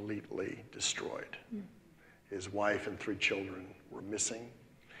completely destroyed. Mm. His wife and 3 children were missing,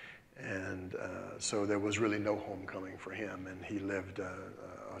 and so there was really no homecoming for him, and he lived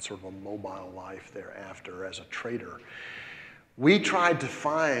a sort of a mobile life thereafter as a trader. We tried to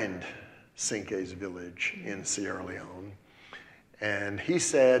find Cinque's village in Sierra Leone, and he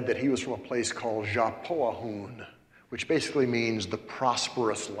said that he was from a place called Japoahun, which basically means the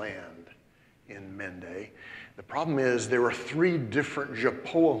prosperous land in Mende. The problem is there were 3 different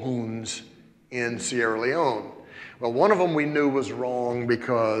Japoahuns in Sierra Leone. Well, one of them we knew was wrong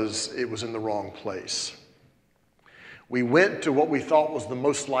because it was in the wrong place. We went to what we thought was the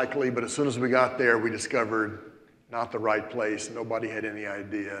most likely, but as soon as we got there, we discovered not the right place. Nobody had any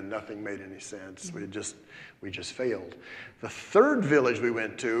idea. Nothing made any sense. We just failed. The third village we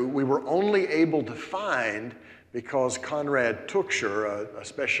went to, we were only able to find because Conrad Tuchscher, a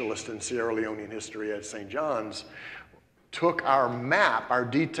specialist in Sierra Leonean history at St. John's, took our map, our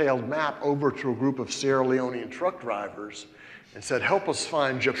detailed map, over to a group of Sierra Leonean truck drivers and said, help us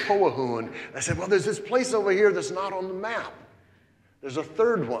find Japoahun. I said, well, there's this place over here that's not on the map. There's a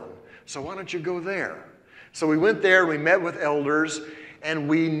third one, so why don't you go there? So we went there, we met with elders, and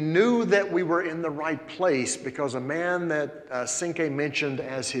we knew that we were in the right place because a man that Cinque mentioned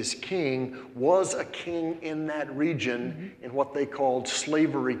as his king was a king in that region in what they called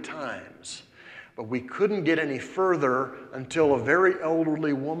slavery times. But we couldn't get any further until a very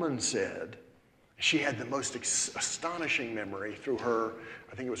elderly woman said, she had the most astonishing memory through her,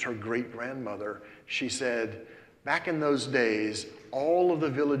 I think it was her great-grandmother. She said, back in those days, all of the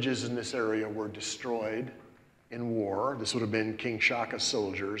villages in this area were destroyed in war. This would have been King Shaka's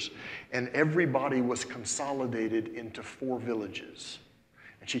soldiers. And everybody was consolidated into 4 villages.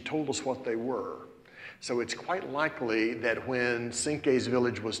 And she told us what they were. So it's quite likely that when Cinque's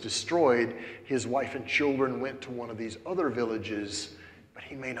village was destroyed, his wife and children went to one of these other villages, but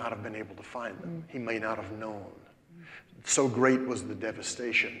he may not have been able to find them. He may not have known. So great was the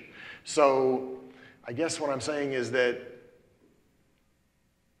devastation. So I guess what I'm saying is that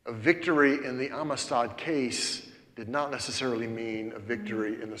a victory in the Amistad case did not necessarily mean a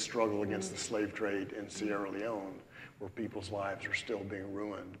victory in the struggle against the slave trade in Sierra Leone, where people's lives are still being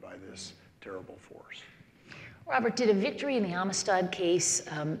ruined by this terrible force. Robert, did a victory in the Amistad case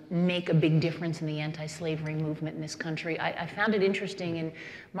make a big difference in the anti-slavery movement in this country? I found it interesting in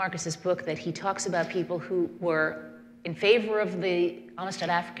Marcus's book that he talks about people who were in favor of the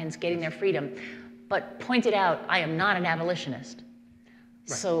Amistad Africans getting their freedom, but pointed out, I am not an abolitionist.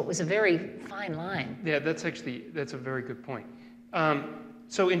 Right. So it was a very fine line. Yeah, that's a very good point.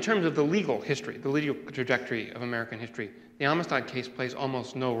 So in terms of the legal history, the legal trajectory of American history, the Amistad case plays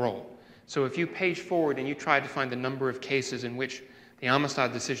almost no role. So if you page forward and you try to find the number of cases in which the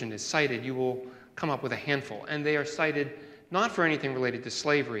Amistad decision is cited, you will come up with a handful. And they are cited not for anything related to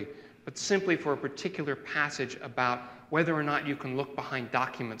slavery, but simply for a particular passage about whether or not you can look behind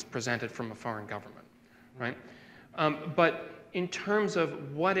documents presented from a foreign government, right? But in terms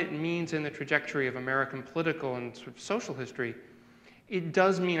of what it means in the trajectory of American political and sort of social history, it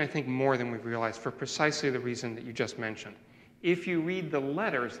does mean, I think, more than we realize for precisely the reason that you just mentioned. If you read the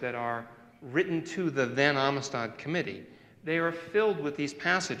letters that are written to the then Amistad Committee, they are filled with these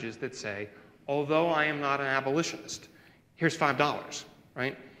passages that say, although I am not an abolitionist, here's $5,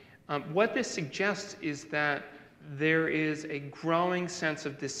 right? What this suggests is that there is a growing sense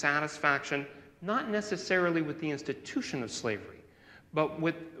of dissatisfaction, not necessarily with the institution of slavery, but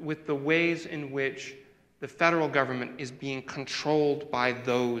with the ways in which the federal government is being controlled by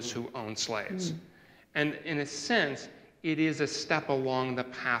those who own slaves. And in a sense, it is a step along the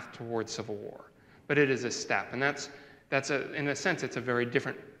path towards civil war. But it is a step, and in a sense, it's a very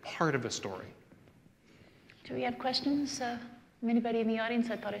different part of a story. Do we have questions from anybody in the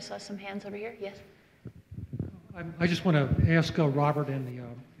audience? I thought I saw some hands over here. Yes? I just want to ask Robert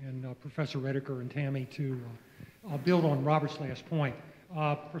and Professor Rediker and Tammy to build on Robert's last point.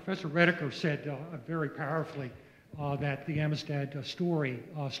 Professor Rediker said very powerfully that the Amistad story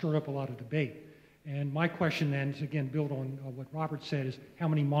stirred up a lot of debate. And my question then is, again, build on what Robert said, is how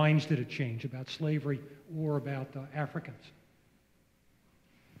many minds did it change about slavery or about Africans?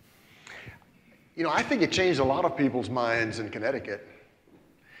 You know, I think it changed a lot of people's minds in Connecticut.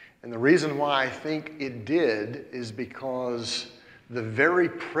 And the reason why I think it did is because the very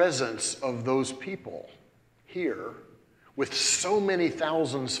presence of those people here, with so many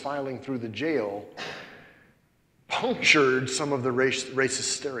thousands filing through the jail, punctured some of the racist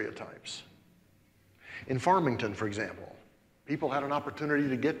stereotypes. In Farmington, for example, people had an opportunity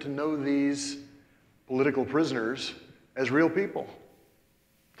to get to know these political prisoners as real people,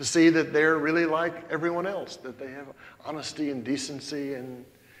 to see that they're really like everyone else, that they have honesty and decency and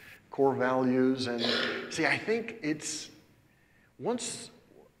core values. And see, I think it's once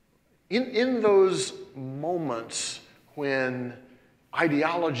in those moments when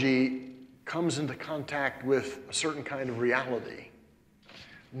ideology comes into contact with a certain kind of reality,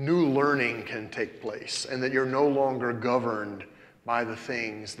 new learning can take place, and that you're no longer governed by the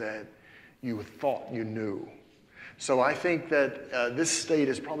things that you thought you knew. So I think that this state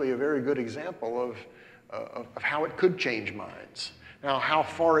is probably a very good example of how it could change minds. Now, how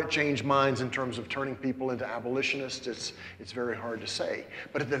far it changed minds in terms of turning people into abolitionists, it's very hard to say.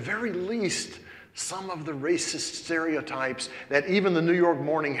 But at the very least, some of the racist stereotypes that even the New York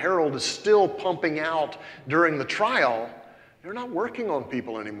Morning Herald is still pumping out during the trial, they're not working on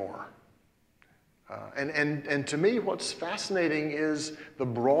people anymore. And to me, what's fascinating is the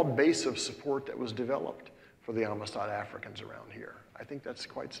broad base of support that was developed for the Amistad Africans around here. I think that's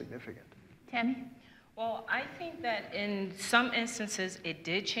quite significant. Tammy? Well, I think that in some instances, it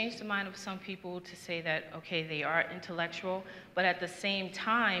did change the mind of some people to say that, okay, they are intellectual, but at the same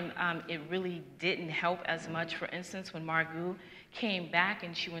time, it really didn't help as much. For instance, when Margru came back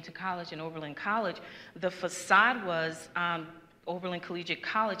and she went to college in Oberlin College, the facade was Oberlin Collegiate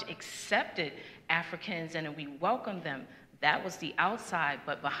College accepted Africans and we welcomed them. That was the outside,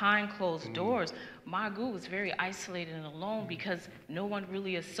 but behind closed doors, Margru was very isolated and alone because no one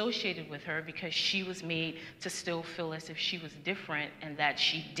really associated with her because she was made to still feel as if she was different and that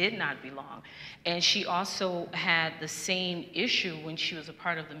she did not belong. And she also had the same issue when she was a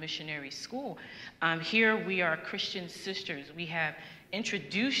part of the missionary school. Here we are Christian sisters. We have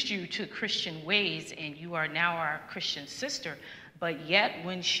introduced you to Christian ways and you are now our Christian sister. But yet,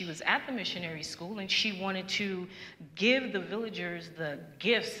 when she was at the missionary school and she wanted to give the villagers the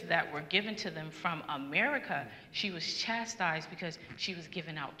gifts that were given to them from America, she was chastised because she was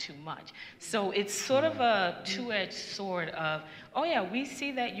giving out too much. So it's sort of a two-edged sword of, oh yeah, we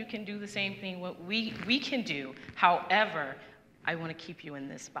see that you can do the same thing what we can do. However, I want to keep you in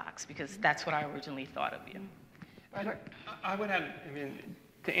this box because that's what I originally thought of you. I would add,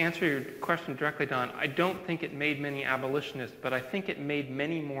 to answer your question directly, Don, I don't think it made many abolitionists, but I think it made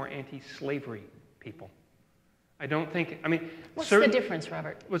many more anti-slavery people. I don't think, What's the difference,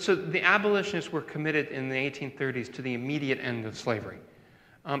 Robert? Well, so the abolitionists were committed in the 1830s to the immediate end of slavery.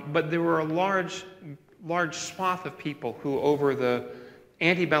 But there were a large swath of people who, over the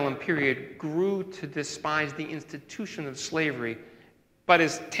antebellum period, grew to despise the institution of slavery, but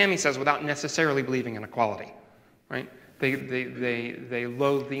as Tammy says, without necessarily believing in equality, right? They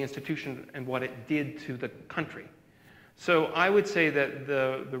loathe the institution and what it did to the country. So I would say that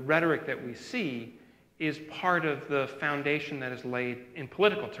the rhetoric that we see is part of the foundation that is laid in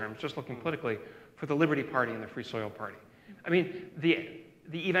political terms, just looking politically, for the Liberty Party and the Free Soil Party. The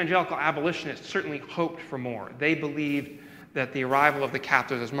evangelical abolitionists certainly hoped for more. They believed that the arrival of the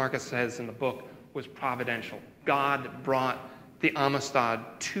captives, as Marcus says in the book, was providential. God brought the Amistad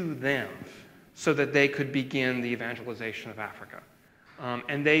to them so that they could begin the evangelization of Africa.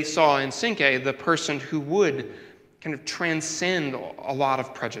 And they saw in Cinque the person who would kind of transcend a lot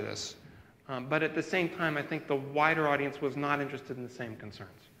of prejudice. But at the same time, I think the wider audience was not interested in the same concerns.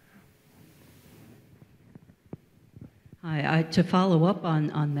 Hi, to follow up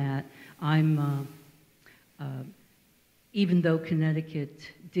on that, I'm, even though Connecticut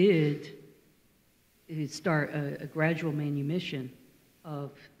did start a gradual manumission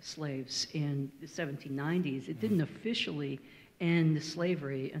of slaves in the 1790s, it didn't officially end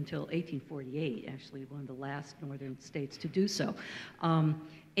slavery until 1848, actually one of the last northern states to do so.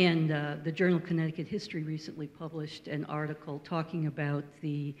 And the journal Connecticut History recently published an article talking about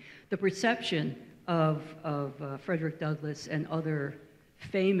the perception of Frederick Douglass and other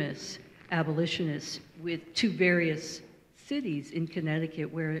famous abolitionists to various cities in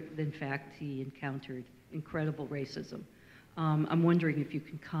Connecticut where, in fact, he encountered incredible racism. I'm wondering if you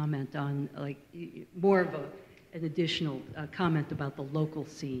can comment on, like, more of an additional comment about the local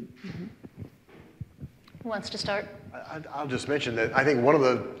scene. Mm-hmm. Who wants to start? I'll just mention that I think one of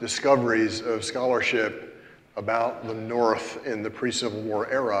the discoveries of scholarship about the North in the pre-Civil War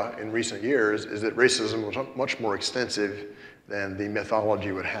era in recent years is that racism was much more extensive than the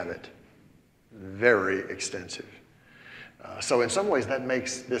mythology would have it. Very extensive. So in some ways that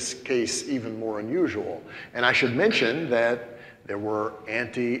makes this case even more unusual. And I should mention that there were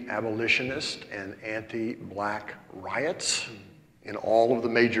anti-abolitionist and anti-black riots in all of the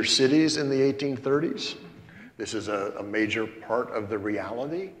major cities in the 1830s. This is a major part of the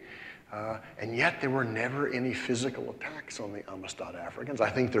reality. And yet there were never any physical attacks on the Amistad Africans. I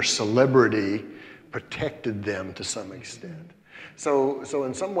think their celebrity protected them to some extent. So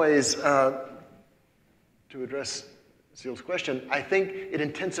in some ways, to address Seal's question, I think it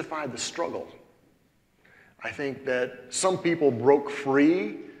intensified the struggle. I think that some people broke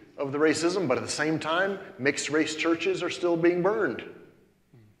free of the racism, but at the same time, mixed race churches are still being burned.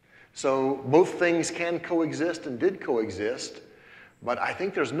 So both things can coexist and did coexist, but I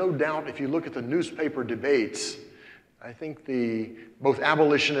think there's no doubt if you look at the newspaper debates, I think both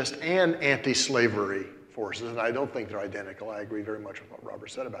abolitionist and anti-slavery forces, and I don't think they're identical, I agree very much with what Robert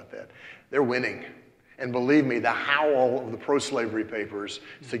said about that, they're winning. And believe me, the howl of the pro-slavery papers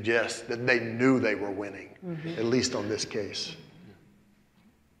suggests that they knew they were winning, at least on this case.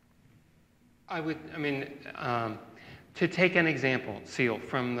 To take an example, Seal,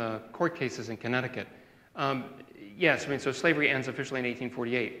 from the court cases in Connecticut, yes, so slavery ends officially in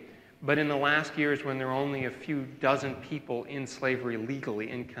 1848. But in the last years, when there are only a few dozen people in slavery legally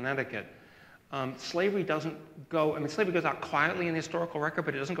in Connecticut, slavery doesn't go, slavery goes out quietly in the historical record,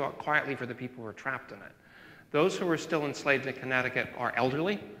 but it doesn't go out quietly for the people who are trapped in it. Those who are still enslaved in Connecticut are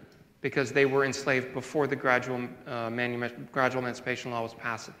elderly, because they were enslaved before the gradual emancipation law was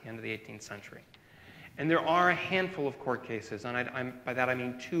passed at the end of the 18th century. And there are a handful of court cases, and by that I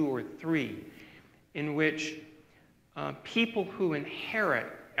mean 2 or 3, in which people who inherit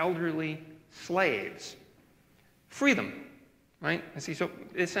elderly slaves free them, right? And see, so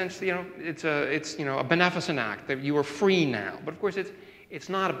essentially, it's a beneficent act that you are free now. But of course, it's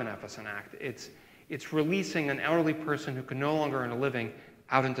not a beneficent act. It's releasing an elderly person who can no longer earn a living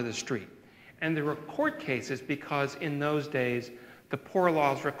out into the street. And there were court cases because in those days, the poor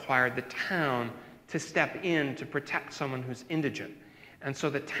laws required the town to step in to protect someone who's indigent. And so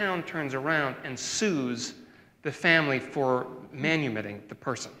the town turns around and sues the family for manumitting the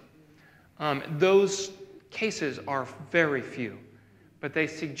person. Those cases are very few, but they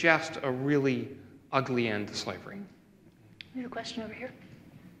suggest a really ugly end to slavery. We have a question over here.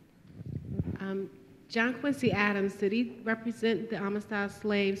 John Quincy Adams, did he represent the Amistad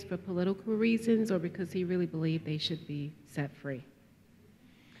slaves for political reasons or because he really believed they should be set free?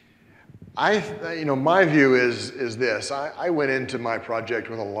 My view is this. I went into my project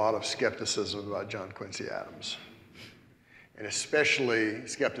with a lot of skepticism about John Quincy Adams, and especially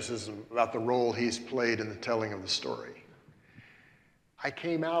skepticism about the role he's played in the telling of the story. I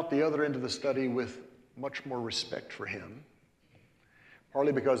came out the other end of the study with much more respect for him,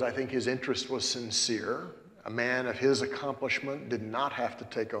 partly because I think his interest was sincere. A man of his accomplishment did not have to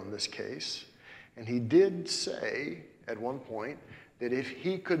take on this case, and he did say at one point that if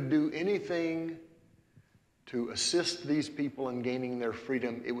he could do anything to assist these people in gaining their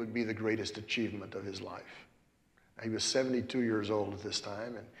freedom, it would be the greatest achievement of his life. He was 72 years old at this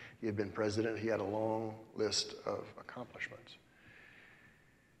time, and he had been president. He had a long list of accomplishments.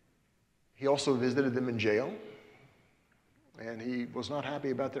 He also visited them in jail, and he was not happy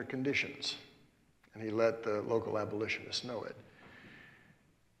about their conditions, and he let the local abolitionists know it.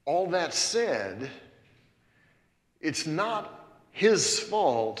 All that said, it's not his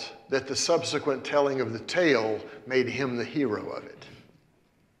fault that the subsequent telling of the tale made him the hero of it.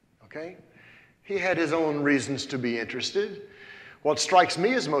 Okay? He had his own reasons to be interested. What strikes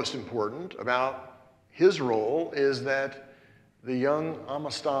me as most important about his role is that the young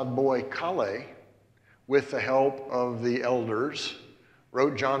Amistad boy Kale, with the help of the elders,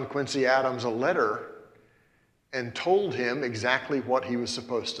 wrote John Quincy Adams a letter and told him exactly what he was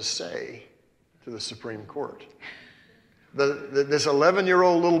supposed to say to the Supreme Court. This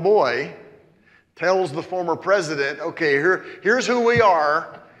 11-year-old little boy tells the former president, okay, here's who we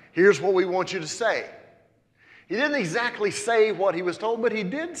are, here's what we want you to say. He didn't exactly say what he was told, but he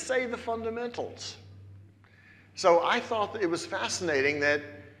did say the fundamentals. So I thought that it was fascinating that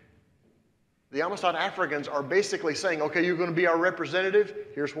the Amistad Africans are basically saying, okay, you're going to be our representative,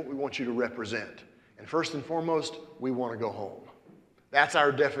 here's what we want you to represent. And first and foremost, we want to go home. That's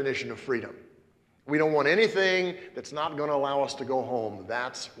our definition of freedom. We don't want anything that's not going to allow us to go home.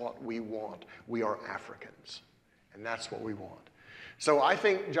 That's what we want. We are Africans, and that's what we want. So I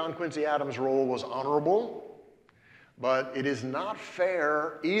think John Quincy Adams' role was honorable, but it is not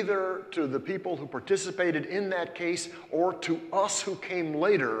fair either to the people who participated in that case or to us who came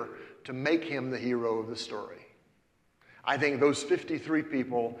later to make him the hero of the story. I think those 53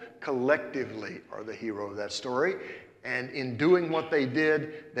 people collectively are the hero of that story. And in doing what they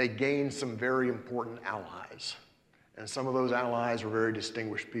did, they gained some very important allies. And some of those allies were very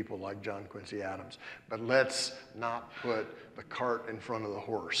distinguished people like John Quincy Adams. But let's not put the cart in front of the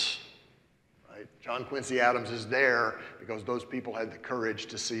horse. Right? John Quincy Adams is there because those people had the courage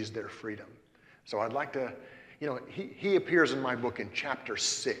to seize their freedom. So I'd like to, he appears in my book in chapter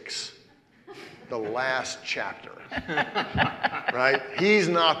 6. The last chapter, right? He's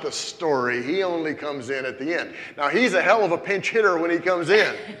not the story. He only comes in at the end. Now, he's a hell of a pinch hitter when he comes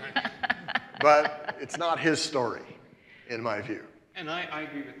in, but it's not his story, in my view. And I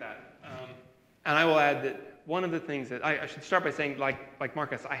agree with that. And I will add that one of the things that I should start by saying, like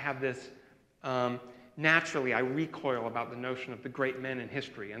Marcus, I have this, naturally, I recoil about the notion of the great men in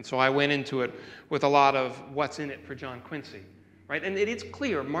history. And so I went into it with a lot of what's in it for John Quincy. Right? And it is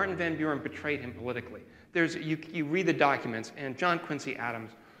clear Martin Van Buren betrayed him politically. You read the documents, and John Quincy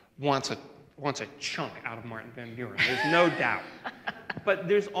Adams wants wants a chunk out of Martin Van Buren. There's no doubt. But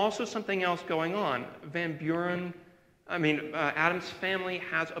there's also something else going on. Adams' family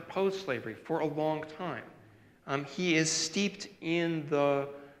has opposed slavery for a long time. He is steeped in the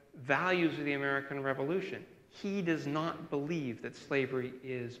values of the American Revolution. He does not believe that slavery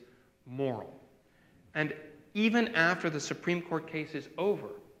is moral. And even after the Supreme Court case is over,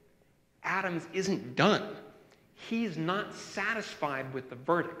 Adams isn't done. He's not satisfied with the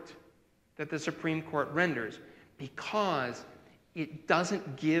verdict that the Supreme Court renders because it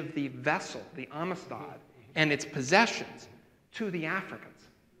doesn't give the vessel, the Amistad, and its possessions to the Africans.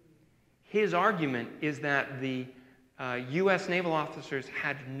 His argument is that the U.S. naval officers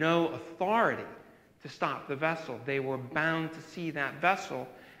had no authority to stop the vessel. They were bound to see that vessel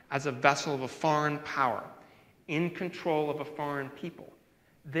as a vessel of a foreign power, in control of a foreign people.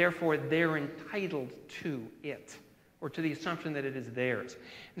 Therefore, they're entitled to it, or to the assumption that it is theirs.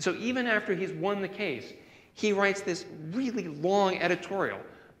 And so even after he's won the case, he writes this really long editorial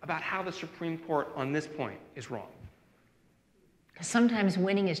about how the Supreme Court on this point is wrong. Sometimes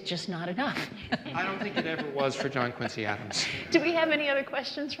winning is just not enough. I don't think it ever was for John Quincy Adams. Do we have any other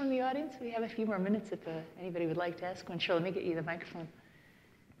questions from the audience? We have a few more minutes if anybody would like to ask one. Sure, let me get you the microphone.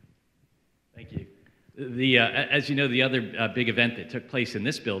 Thank you. As you know, the other big event that took place in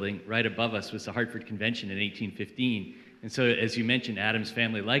this building right above us was the Hartford Convention in 1815. And so, as you mentioned, Adams'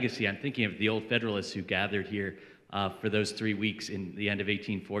 family legacy, I'm thinking of the old Federalists who gathered here for those 3 weeks in the end of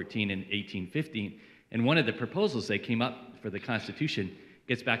 1814 and 1815. And one of the proposals they came up for the Constitution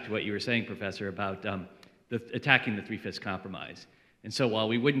gets back to what you were saying, Professor, about attacking the Three-Fifths Compromise. And so while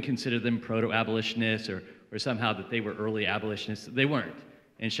we wouldn't consider them proto-abolitionists or somehow that they were early abolitionists, they weren't.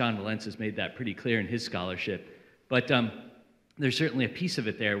 And Sean Valence has made that pretty clear in his scholarship. But there's certainly a piece of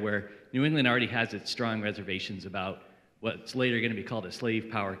it there where New England already has its strong reservations about what's later going to be called a slave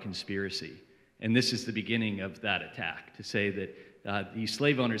power conspiracy. And this is the beginning of that attack, to say that these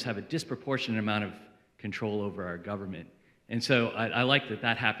slave owners have a disproportionate amount of control over our government. And so I like that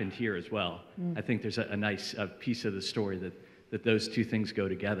that happened here as well. I think there's a nice piece of the story that those two things go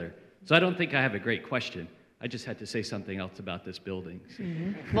together. So I don't think I have a great question. I just had to say something else about this building. So.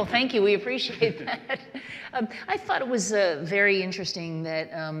 Well, thank you. We appreciate that. I thought it was very interesting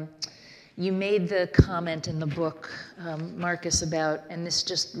that you made the comment in the book, Marcus, about, and this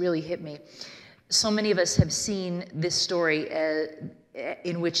just really hit me, so many of us have seen this story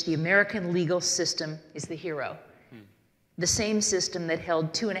in which the American legal system is the hero. The same system that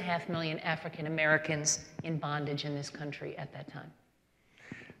held 2.5 million African Americans in bondage in this country at that time.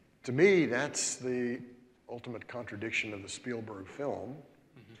 To me, that's the ultimate contradiction of the Spielberg film.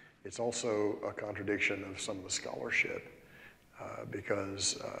 It's also a contradiction of some of the scholarship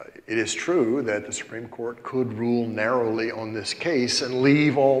because it is true that the Supreme Court could rule narrowly on this case and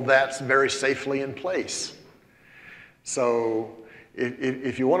leave all that very safely in place. So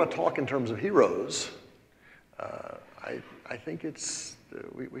if you want to talk in terms of heroes, I think it's,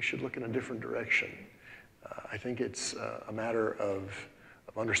 we should look in a different direction. I think it's a matter of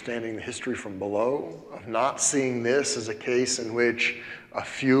understanding the history from below, of not seeing this as a case in which a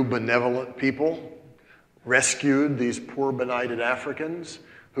few benevolent people rescued these poor benighted Africans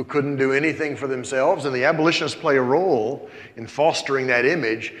who couldn't do anything for themselves, and the abolitionists play a role in fostering that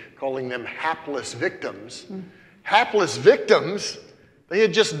image, calling them hapless victims. Hapless victims? They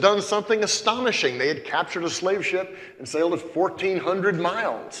had just done something astonishing. They had captured a slave ship and sailed it 1,400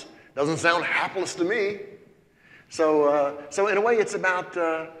 miles. Doesn't sound hapless to me. So in a way, it's about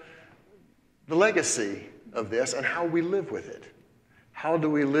the legacy of this and how we live with it. How do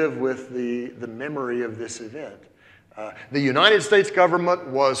we live with the memory of this event? The United States government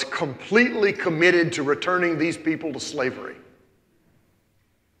was completely committed to returning these people to slavery.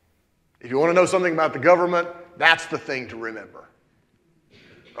 If you want to know something about the government, that's the thing to remember.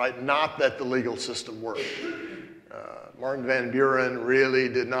 Right? Not that the legal system worked. Martin Van Buren really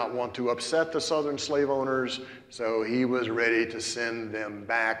did not want to upset the Southern slave owners, so he was ready to send them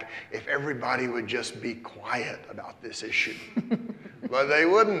back if everybody would just be quiet about this issue. But they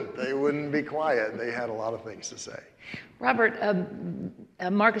wouldn't. They wouldn't be quiet. They had a lot of things to say. Robert,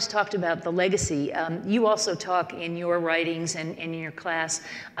 Marcus talked about the legacy. You also talk in your writings and in your class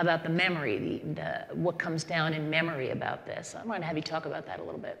about the memory, what comes down in memory about this. I want to have you talk about that a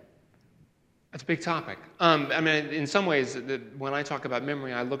little bit. That's a big topic. I mean, in some ways, when I talk about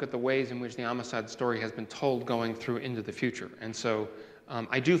memory, I look at the ways in which the Amistad story has been told going through into the future. And so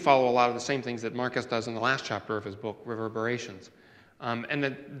I do follow a lot of the same things that Marcus does in the last chapter of his book, Reverberations. And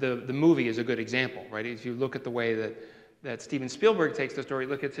the movie is a good example, right? If you look at the way that Steven Spielberg takes the story,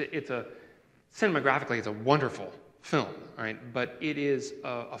 look, cinematographically, it's a wonderful film, right? But it is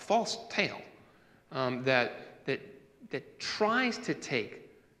a false tale, that tries to take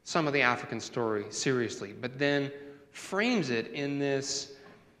some of the African story seriously, but then frames it in this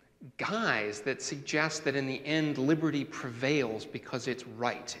guise that suggests that in the end liberty prevails because it's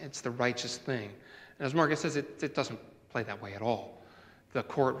right, it's the righteous thing. And as Margaret says, it doesn't play that way at all. The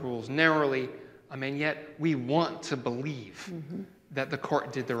court rules narrowly, yet we want to believe that the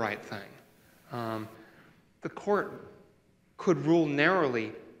court did the right thing. The court could rule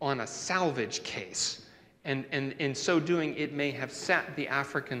narrowly on a salvage case, and in so doing, it may have set the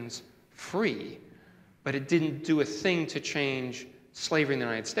Africans free, but it didn't do a thing to change slavery in the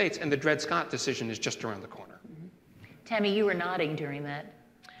United States, and the Dred Scott decision is just around the corner. Tammy, you were nodding during that.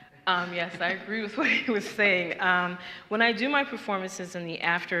 Yes, I agree with what he was saying. When I do my performances in the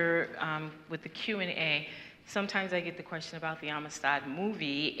after with the Q&A, sometimes I get the question about the Amistad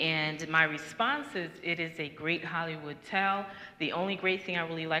movie, and my response is it is a great Hollywood tale. The only great thing I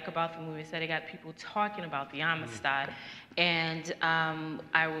really like about the movie is that it got people talking about the Amistad, and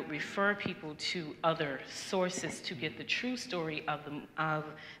I would refer people to other sources to get the true story of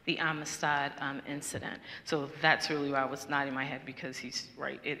the Amistad incident. So that's really why I was nodding my head, because he's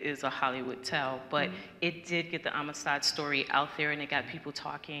right, it is a Hollywood tale, but it did get the Amistad story out there, and it got people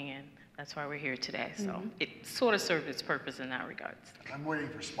talking, and that's why we're here today. So it sort of served its purpose in that regard. I'm waiting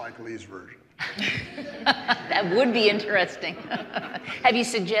for Spike Lee's version. That would be interesting. Have you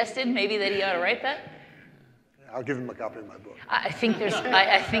suggested maybe that he ought to write that? I'll give him a copy of my book. I think there's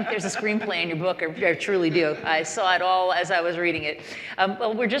a screenplay in your book. I truly do. I saw it all as I was reading it.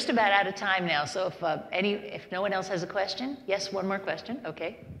 Well, we're just about out of time now. So if no one else has a question, yes, one more question.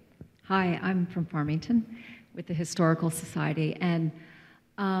 Okay. Hi, I'm from Farmington with the Historical Society, and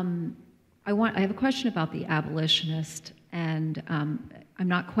I have a question about the abolitionist, and I'm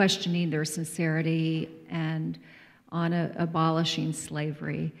not questioning their sincerity and on abolishing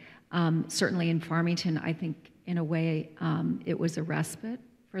slavery. Certainly in Farmington, I think in a way it was a respite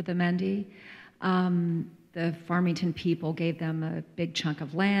for the Mendi. The Farmington people gave them a big chunk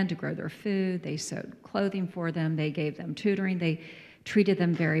of land to grow their food. They sewed clothing for them. They gave them tutoring. They treated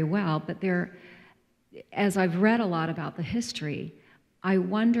them very well. But as I've read a lot about the history, I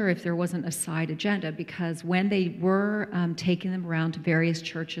wonder if there wasn't a side agenda, because when they were taking them around to various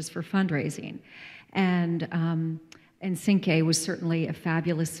churches for fundraising, and Cinque was certainly a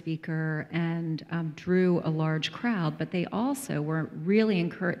fabulous speaker and drew a large crowd, but they also were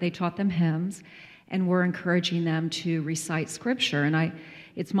really they taught them hymns and were encouraging them to recite scripture. And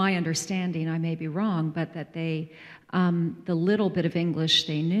it's my understanding, I may be wrong, but that the little bit of English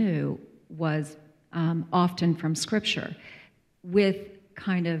they knew was often from scripture, with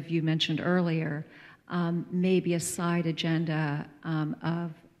kind of, you mentioned earlier, maybe a side agenda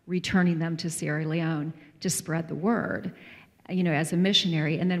of returning them to Sierra Leone to spread the word, as a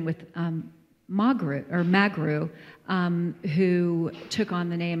missionary. And then with Margru, who took on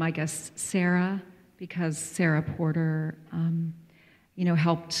the name, I guess, Sarah, because Sarah Porter,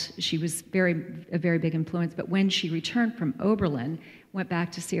 helped. She was a very big influence. But when she returned from Oberlin, went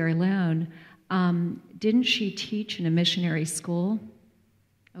back to Sierra Leone, didn't she teach in a missionary school?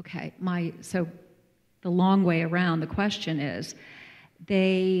 Okay, so the long way around, the question is,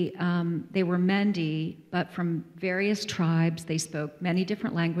 they were Mendi, but from various tribes. They spoke many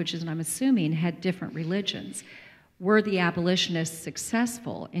different languages, and I'm assuming had different religions. Were the abolitionists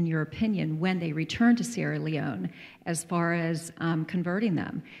successful, in your opinion, when they returned to Sierra Leone, as far as converting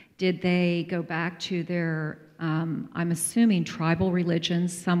them? Did they go back to their, I'm assuming, tribal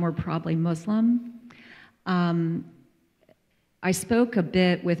religions? Some were probably Muslim. I spoke a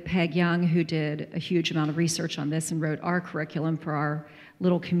bit with Peg Young, who did a huge amount of research on this and wrote our curriculum for our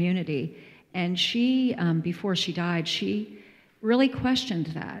little community. And she, before she died, she really questioned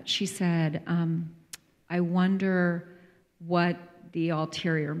that. She said, I wonder what the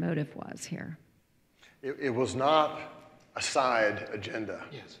ulterior motive was here. It was not a side agenda.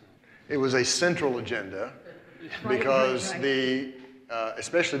 Yes. It was a central agenda, because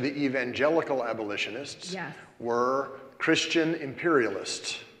especially the evangelical abolitionists were Christian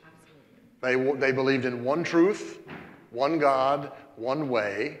imperialists. They believed in one truth, one God, one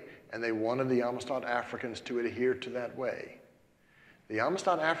way, and they wanted the Amistad Africans to adhere to that way. The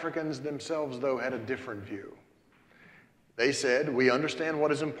Amistad Africans themselves, though, had a different view. They said, we understand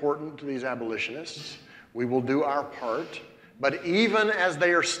what is important to these abolitionists. We will do our part. But even as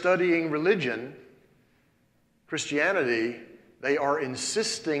they are studying religion, Christianity, they are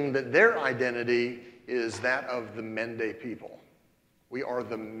insisting that their identity is that of the Mende people. We are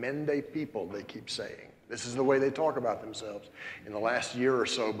the Mende people, they keep saying. This is the way they talk about themselves in the last year or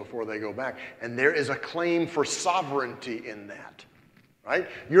so before they go back. And there is a claim for sovereignty in that. right?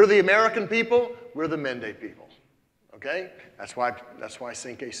 You're the American people, we're the Mende people, okay? That's why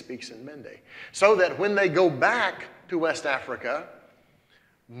Cinque speaks in Mende. So that when they go back to West Africa,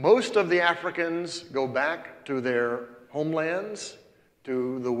 most of the Africans go back to their homelands,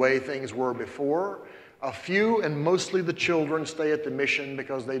 to the way things were before. A few, and mostly the children, stay at the mission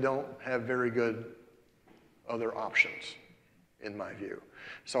because they don't have very good other options, in my view.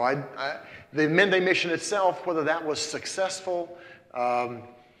 So the Mende mission itself, whether that was successful, a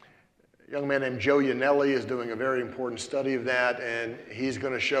young man named Joe Yanelli is doing a very important study of that, and he's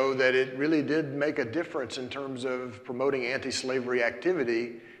going to show that it really did make a difference in terms of promoting anti-slavery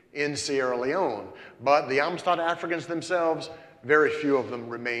activity in Sierra Leone. But the Amistad Africans themselves, very few of them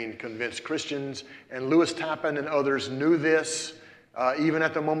remained convinced Christians, and Louis Tappan and others knew this even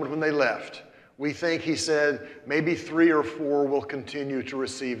at the moment when they left. We think, he said, maybe 3 or 4 will continue to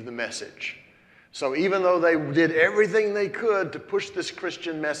receive the message. So even though they did everything they could to push this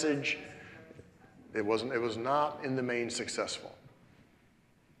Christian message, it was not in the main successful.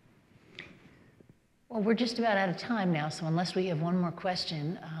 Well, we're just about out of time now, so unless we have one more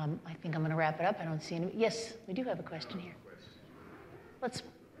question, I think I'm going to wrap it up. I don't see any. Yes, we do have a question here. Let's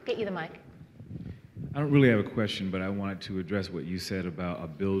get you the mic. I don't really have a question, but I wanted to address what you said about a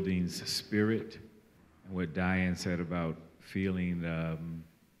building's spirit and what Diane said about feeling,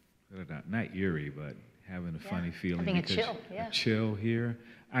 not eerie, but having a funny feeling. Having a chill, yeah. A chill here.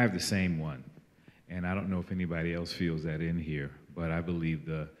 I have the same one, and I don't know if anybody else feels that in here, but I believe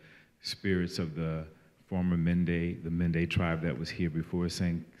the spirits of the former Mende, the Mende tribe that was here before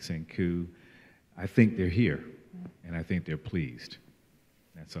Senku, I think they're here, and I think they're pleased.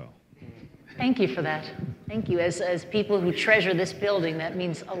 That's all. Thank you for that. Thank you. As people who treasure this building, that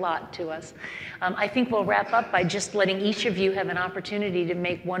means a lot to us. I think we'll wrap up by just letting each of you have an opportunity to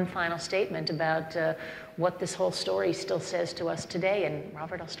make one final statement about what this whole story still says to us today. And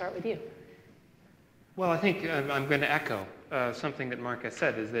Robert, I'll start with you. Well, I think I'm going to echo something that Mark has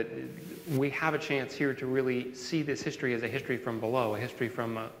said, is that we have a chance here to really see this history as a history from below, a history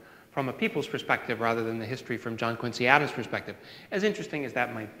from a people's perspective rather than the history from John Quincy Adams' perspective, as interesting as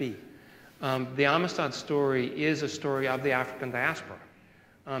that might be. The Amistad story is a story of the African diaspora.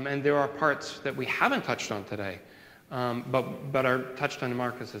 And there are parts that we haven't touched on today, but are touched on in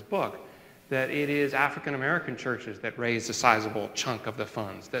Marcus's book, that it is African-American churches that raise a sizable chunk of the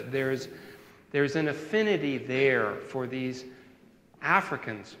funds, that there's an affinity there for these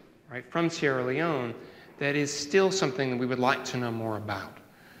Africans, right, from Sierra Leone that is still something that we would like to know more about.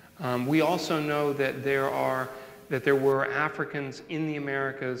 We also know that there were Africans in the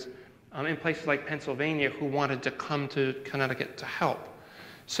Americas, in places like Pennsylvania, who wanted to come to Connecticut to help.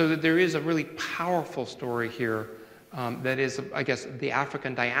 So that there is a really powerful story here that is, I guess, the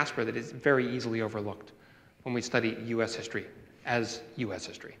African diaspora that is very easily overlooked when we study U.S. history as U.S.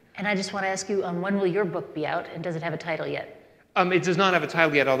 history. And I just want to ask you, when will your book be out, and does it have a title yet? It does not have a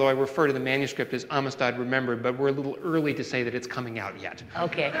title yet, although I refer to the manuscript as Amistad Remembered, but we're a little early to say that it's coming out yet.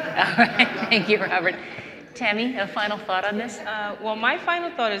 Okay. All right. Thank you, Robert. Tammy, a final thought on this? Well, my final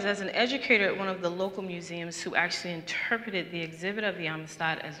thought is, as an educator at one of the local museums who actually interpreted the exhibit of the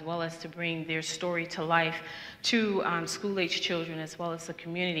Amistad, as well as to bring their story to life to school-age children as well as the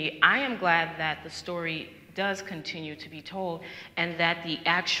community, I am glad that the story does continue to be told, and that the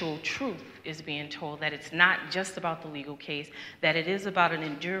actual truth is being told, that it's not just about the legal case, that it is about an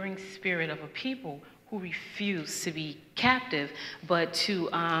enduring spirit of a people who refuse to be captive, but to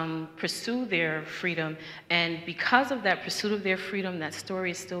pursue their freedom. And because of that pursuit of their freedom, that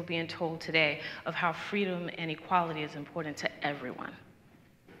story is still being told today of how freedom and equality is important to everyone.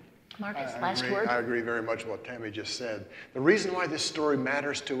 Marcus, last word? I agree very much with what Tammy just said. The reason why this story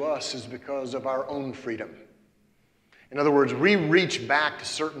matters to us is because of our own freedom. In other words, we reach back to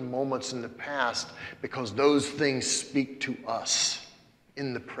certain moments in the past because those things speak to us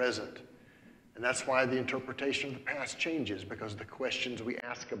in the present. And that's why the interpretation of the past changes, because the questions we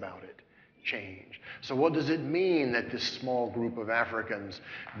ask about it change. So what does it mean that this small group of Africans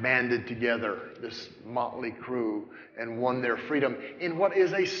banded together, this motley crew, and won their freedom in what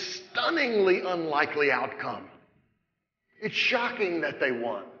is a stunningly unlikely outcome? It's shocking that they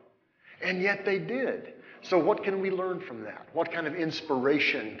won, and yet they did. So what can we learn from that? What kind of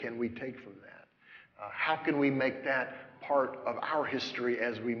inspiration can we take from that? How can we make that part of our history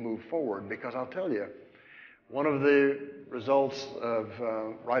as we move forward? Because I'll tell you, one of the results of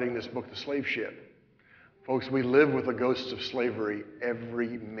writing this book, The Slave Ship, folks, we live with the ghosts of slavery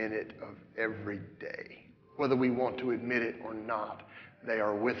every minute of every day. Whether we want to admit it or not, they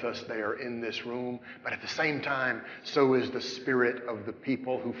are with us, they are in this room, but at the same time, so is the spirit of the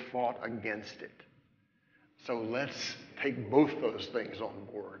people who fought against it. So let's take both those things on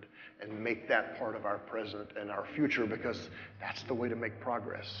board and make that part of our present and our future, because that's the way to make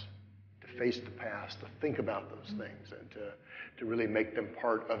progress, to face the past, to think about those things, and to really make them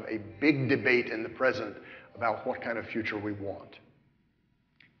part of a big debate in the present about what kind of future we want.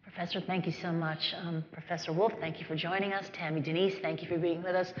 Professor, thank you so much. Professor Wolff, thank you for joining us. Tammy, Denease, thank you for being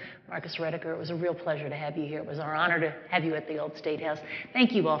with us. Marcus Rediker, it was a real pleasure to have you here. It was our honor to have you at the Old State House.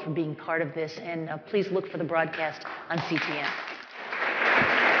 Thank you all for being part of this, and please look for the broadcast on CTN.